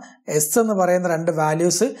പറയുന്ന S എന്ന് പറയുന്ന രണ്ട്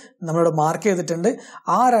വാല്യൂസ് നമ്മളിവിടെ മാർക്ക് ചെയ്തിട്ടുണ്ട്.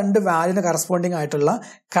 ആ രണ്ട് വാല്യൂന് കറസ്പോണ്ടിങ് ആയിട്ടുള്ള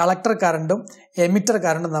കളക്ടർ കറണ്ടും എമിറ്റർ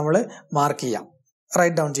കറണ്ടും നമ്മൾ മാർക്ക് ചെയ്യാം.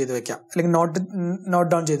 റൈറ്റ് ഡൗൺ ചെയ്ത് വെക്കാം, അല്ലെങ്കിൽ നോട്ട്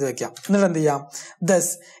ഡൗൺ ചെയ്ത് വെക്കാം. എന്നിട്ട് എന്ത് ചെയ്യാം?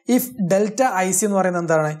 Thus if delta I C എന്ന് പറയുന്നത്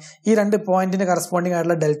എന്താണ്? ഈ രണ്ട് പോയിന്റിന് കറസ്പോണ്ടിങ്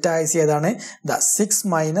ആയിട്ടുള്ള ഡെൽറ്റ ഐ സി ഏതാണ്? 6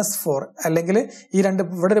 - 4, അല്ലെങ്കിൽ ഈ രണ്ട്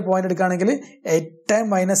ഇവിടെ ഒരു പോയിന്റ് എടുക്കുകയാണെങ്കിൽ 8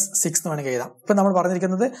 - 6 എന്ന് വേണമെങ്കിൽ എഴുതാം. ഇപ്പൊ നമ്മൾ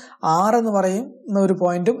പറഞ്ഞിരിക്കുന്നത് R എന്ന് പറയുന്ന ഒരു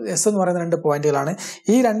പോയിന്റും S എന്ന് പറയുന്ന രണ്ട് പോയിന്റുകളാണ്.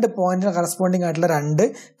 ഈ രണ്ട് പോയിന്റിന് കറസ്പോണ്ടിങ് ആയിട്ടുള്ള രണ്ട്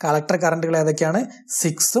കളക്ടർ കറണ്ടുകൾ ഏതൊക്കെയാണ്?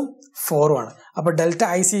 6ഉം 4ഉം ആണ്. അപ്പൊ delta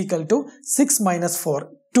I C equal to 6 - 4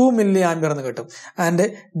 2 milli ampere എന്ന് കിട്ടും. And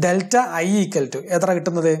delta I equal to എത്ര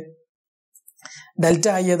കിട്ടുന്നത്? ഡെൽറ്റ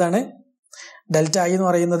ഐ ഏതാണ്? ഡെൽറ്റ ഐ എന്ന്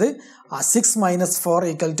പറയുന്നത് 6 - 4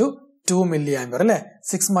 ഈക്വൽ ടു 2 മില്ലി ആംപിയർ അല്ലെ?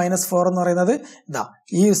 6 - 4 എന്ന് പറയുന്നത് ഇതാ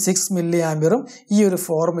ഈ 6 മില്ലി ആംപിയറും ഈ ഒരു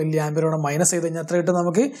 4 മില്ലി ആംപിയറും മൈനസ് ചെയ്ത് കഴിഞ്ഞാൽ എത്ര കിട്ടും?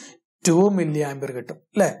 നമുക്ക് 2 മില്ലി ആംപിയർ കിട്ടും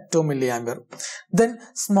അല്ലെ? 2 milli ampere. Then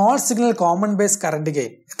small signal common base current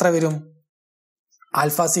gain എത്ര വരും?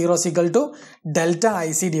 alpha 0 is equal to delta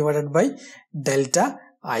IC divided by delta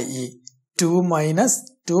IE. 2 minus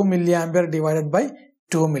 2 milliampere divided by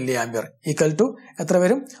 2 milliampere equal to എത്ര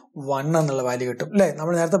വരും? 1 എന്നുള്ള വാല്യൂ കിട്ടും അല്ലെ?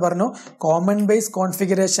 നമ്മൾ നേരത്തെ പറഞ്ഞു കോമൺ ബേസ്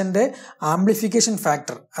കോൺഫിഗറേഷന്റെ ആംപ്ലിഫിക്കേഷൻ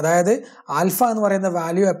ഫാക്ടർ, അതായത് ആൽഫ എന്ന് പറയുന്ന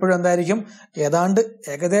വാല്യൂ എപ്പോഴും എന്തായിരിക്കും?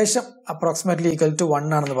 ഏകദേശം അപ്രോക്സിമേറ്റ്ലി ഈക്വൽ ടു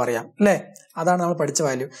 1 ആണെന്ന് പറയാം അല്ലെ? അതാണ് നമ്മൾ പഠിച്ച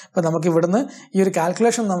വാല്യൂ. ഇപ്പൊ നമുക്ക് ഇവിടുന്ന് ഈ ഒരു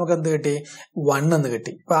കാൽക്കുലേഷൻ നമുക്ക് എന്ത് കിട്ടി? 1 എന്ന്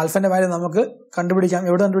കിട്ടി. ഇപ്പൊ ആൽഫന്റെ വാല്യൂ നമുക്ക് കണ്ടുപിടിക്കാം.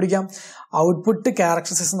 എവിടെ കണ്ടുപിടിക്കാം? ഔട്ട്പുട്ട്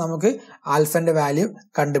ക്യാരക്ടറിസ്റ്റിക്സ് നമുക്ക് ആൽഫന്റെ വാല്യൂ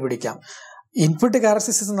കണ്ടുപിടിക്കാം. ഇൻപുട്ട്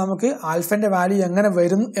ക്യാരക്ടറിസ്റ്റിക്സ് നമുക്ക് ആൽഫന്റെ വാല്യൂ എങ്ങനെ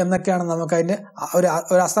വരും എന്നൊക്കെയാണ് നമുക്ക് അതിന്റെ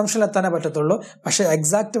ഒരു അസംഷനിൽ എത്താനേ പറ്റത്തുള്ളൂ. പക്ഷെ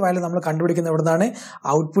എക്സാക്ട് വാല്യൂ നമ്മൾ കണ്ടുപിടിക്കുന്നത് എവിടുന്നാണ്?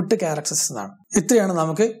 ഔട്ട്പുട്ട് ക്യാരക്ടറിസ്റ്റിക്സ് എന്നാണ്. ഇത്രയാണ്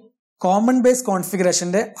നമുക്ക് കോമൺ ബേസ്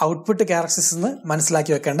കോൺഫിഗറേഷന്റെ ഔട്ട്പുട്ട് ക്യാരക്ടറിസ്റ്റിക്സ് എന്ന്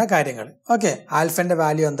മനസ്സിലാക്കി വെക്കേണ്ട കാര്യങ്ങൾ. ഓക്കെ, ആൽഫന്റെ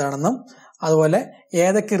വാല്യൂ എന്താണെന്നും അതുപോലെ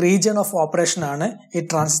ഏതൊക്കെ റീജിയൺ ഓഫ് ഓപ്പറേഷൻ ആണ് ഈ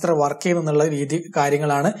ട്രാൻസിസ്റ്റർ വർക്ക് ചെയ്യുന്നുള്ള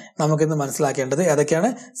കാര്യങ്ങളാണ് നമുക്കിന്ന് മനസ്സിലാക്കേണ്ടത്. ഏതൊക്കെയാണ്?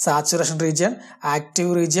 സാച്ചുറേഷൻ റീജിയൻ,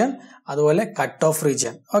 ആക്റ്റീവ് റീജിയൻ, അതുപോലെ കട്ട് ഓഫ്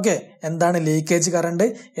റീജിയൻ. ഓക്കെ, എന്താണ് ലീക്കേജ് കറണ്ട്,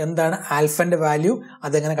 എന്താണ് ആൽഫന്റെ വാല്യൂ,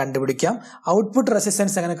 അതെങ്ങനെ കണ്ടുപിടിക്കാം, ഔട്ട്പുട്ട്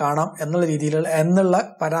റെസിസ്റ്റൻസ് എങ്ങനെ കാണാം എന്നുള്ള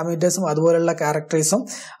പാരാമീറ്റേഴ്സും അതുപോലെയുള്ള ക്യാരക്ടേഴ്സും,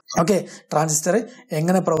 ഓക്കെ, ട്രാൻസിസ്റ്റർ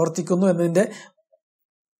എങ്ങനെ പ്രവർത്തിക്കുന്നു എന്നതിന്റെ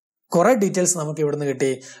കുറെ ഡീറ്റെയിൽസ് നമുക്ക് ഇവിടുന്ന് കിട്ടി.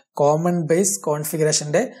 കോമൺ ബേസ്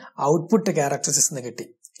കോൺഫിഗറേഷന്റെ ഔട്ട്പുട്ട് ക്യാരക്ടറിസ്റ്റിക്സ് കിട്ടി.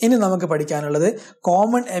 ഇനി നമുക്ക് പഠിക്കാനുള്ളത്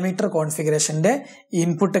കോമൺ എമിറ്റർ കോൺഫിഗറേഷന്റെ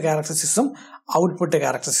ഇൻപുട്ട് ക്യാരക്ടറിസ്റ്റിക്സും ഔട്ട്പുട്ട്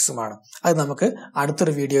ക്യാരക്ടറിസ്റ്റിക്സുമാണ്. അത് നമുക്ക്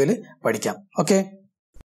അടുത്തൊരു വീഡിയോയിൽ പഠിക്കാം. ഓക്കെ.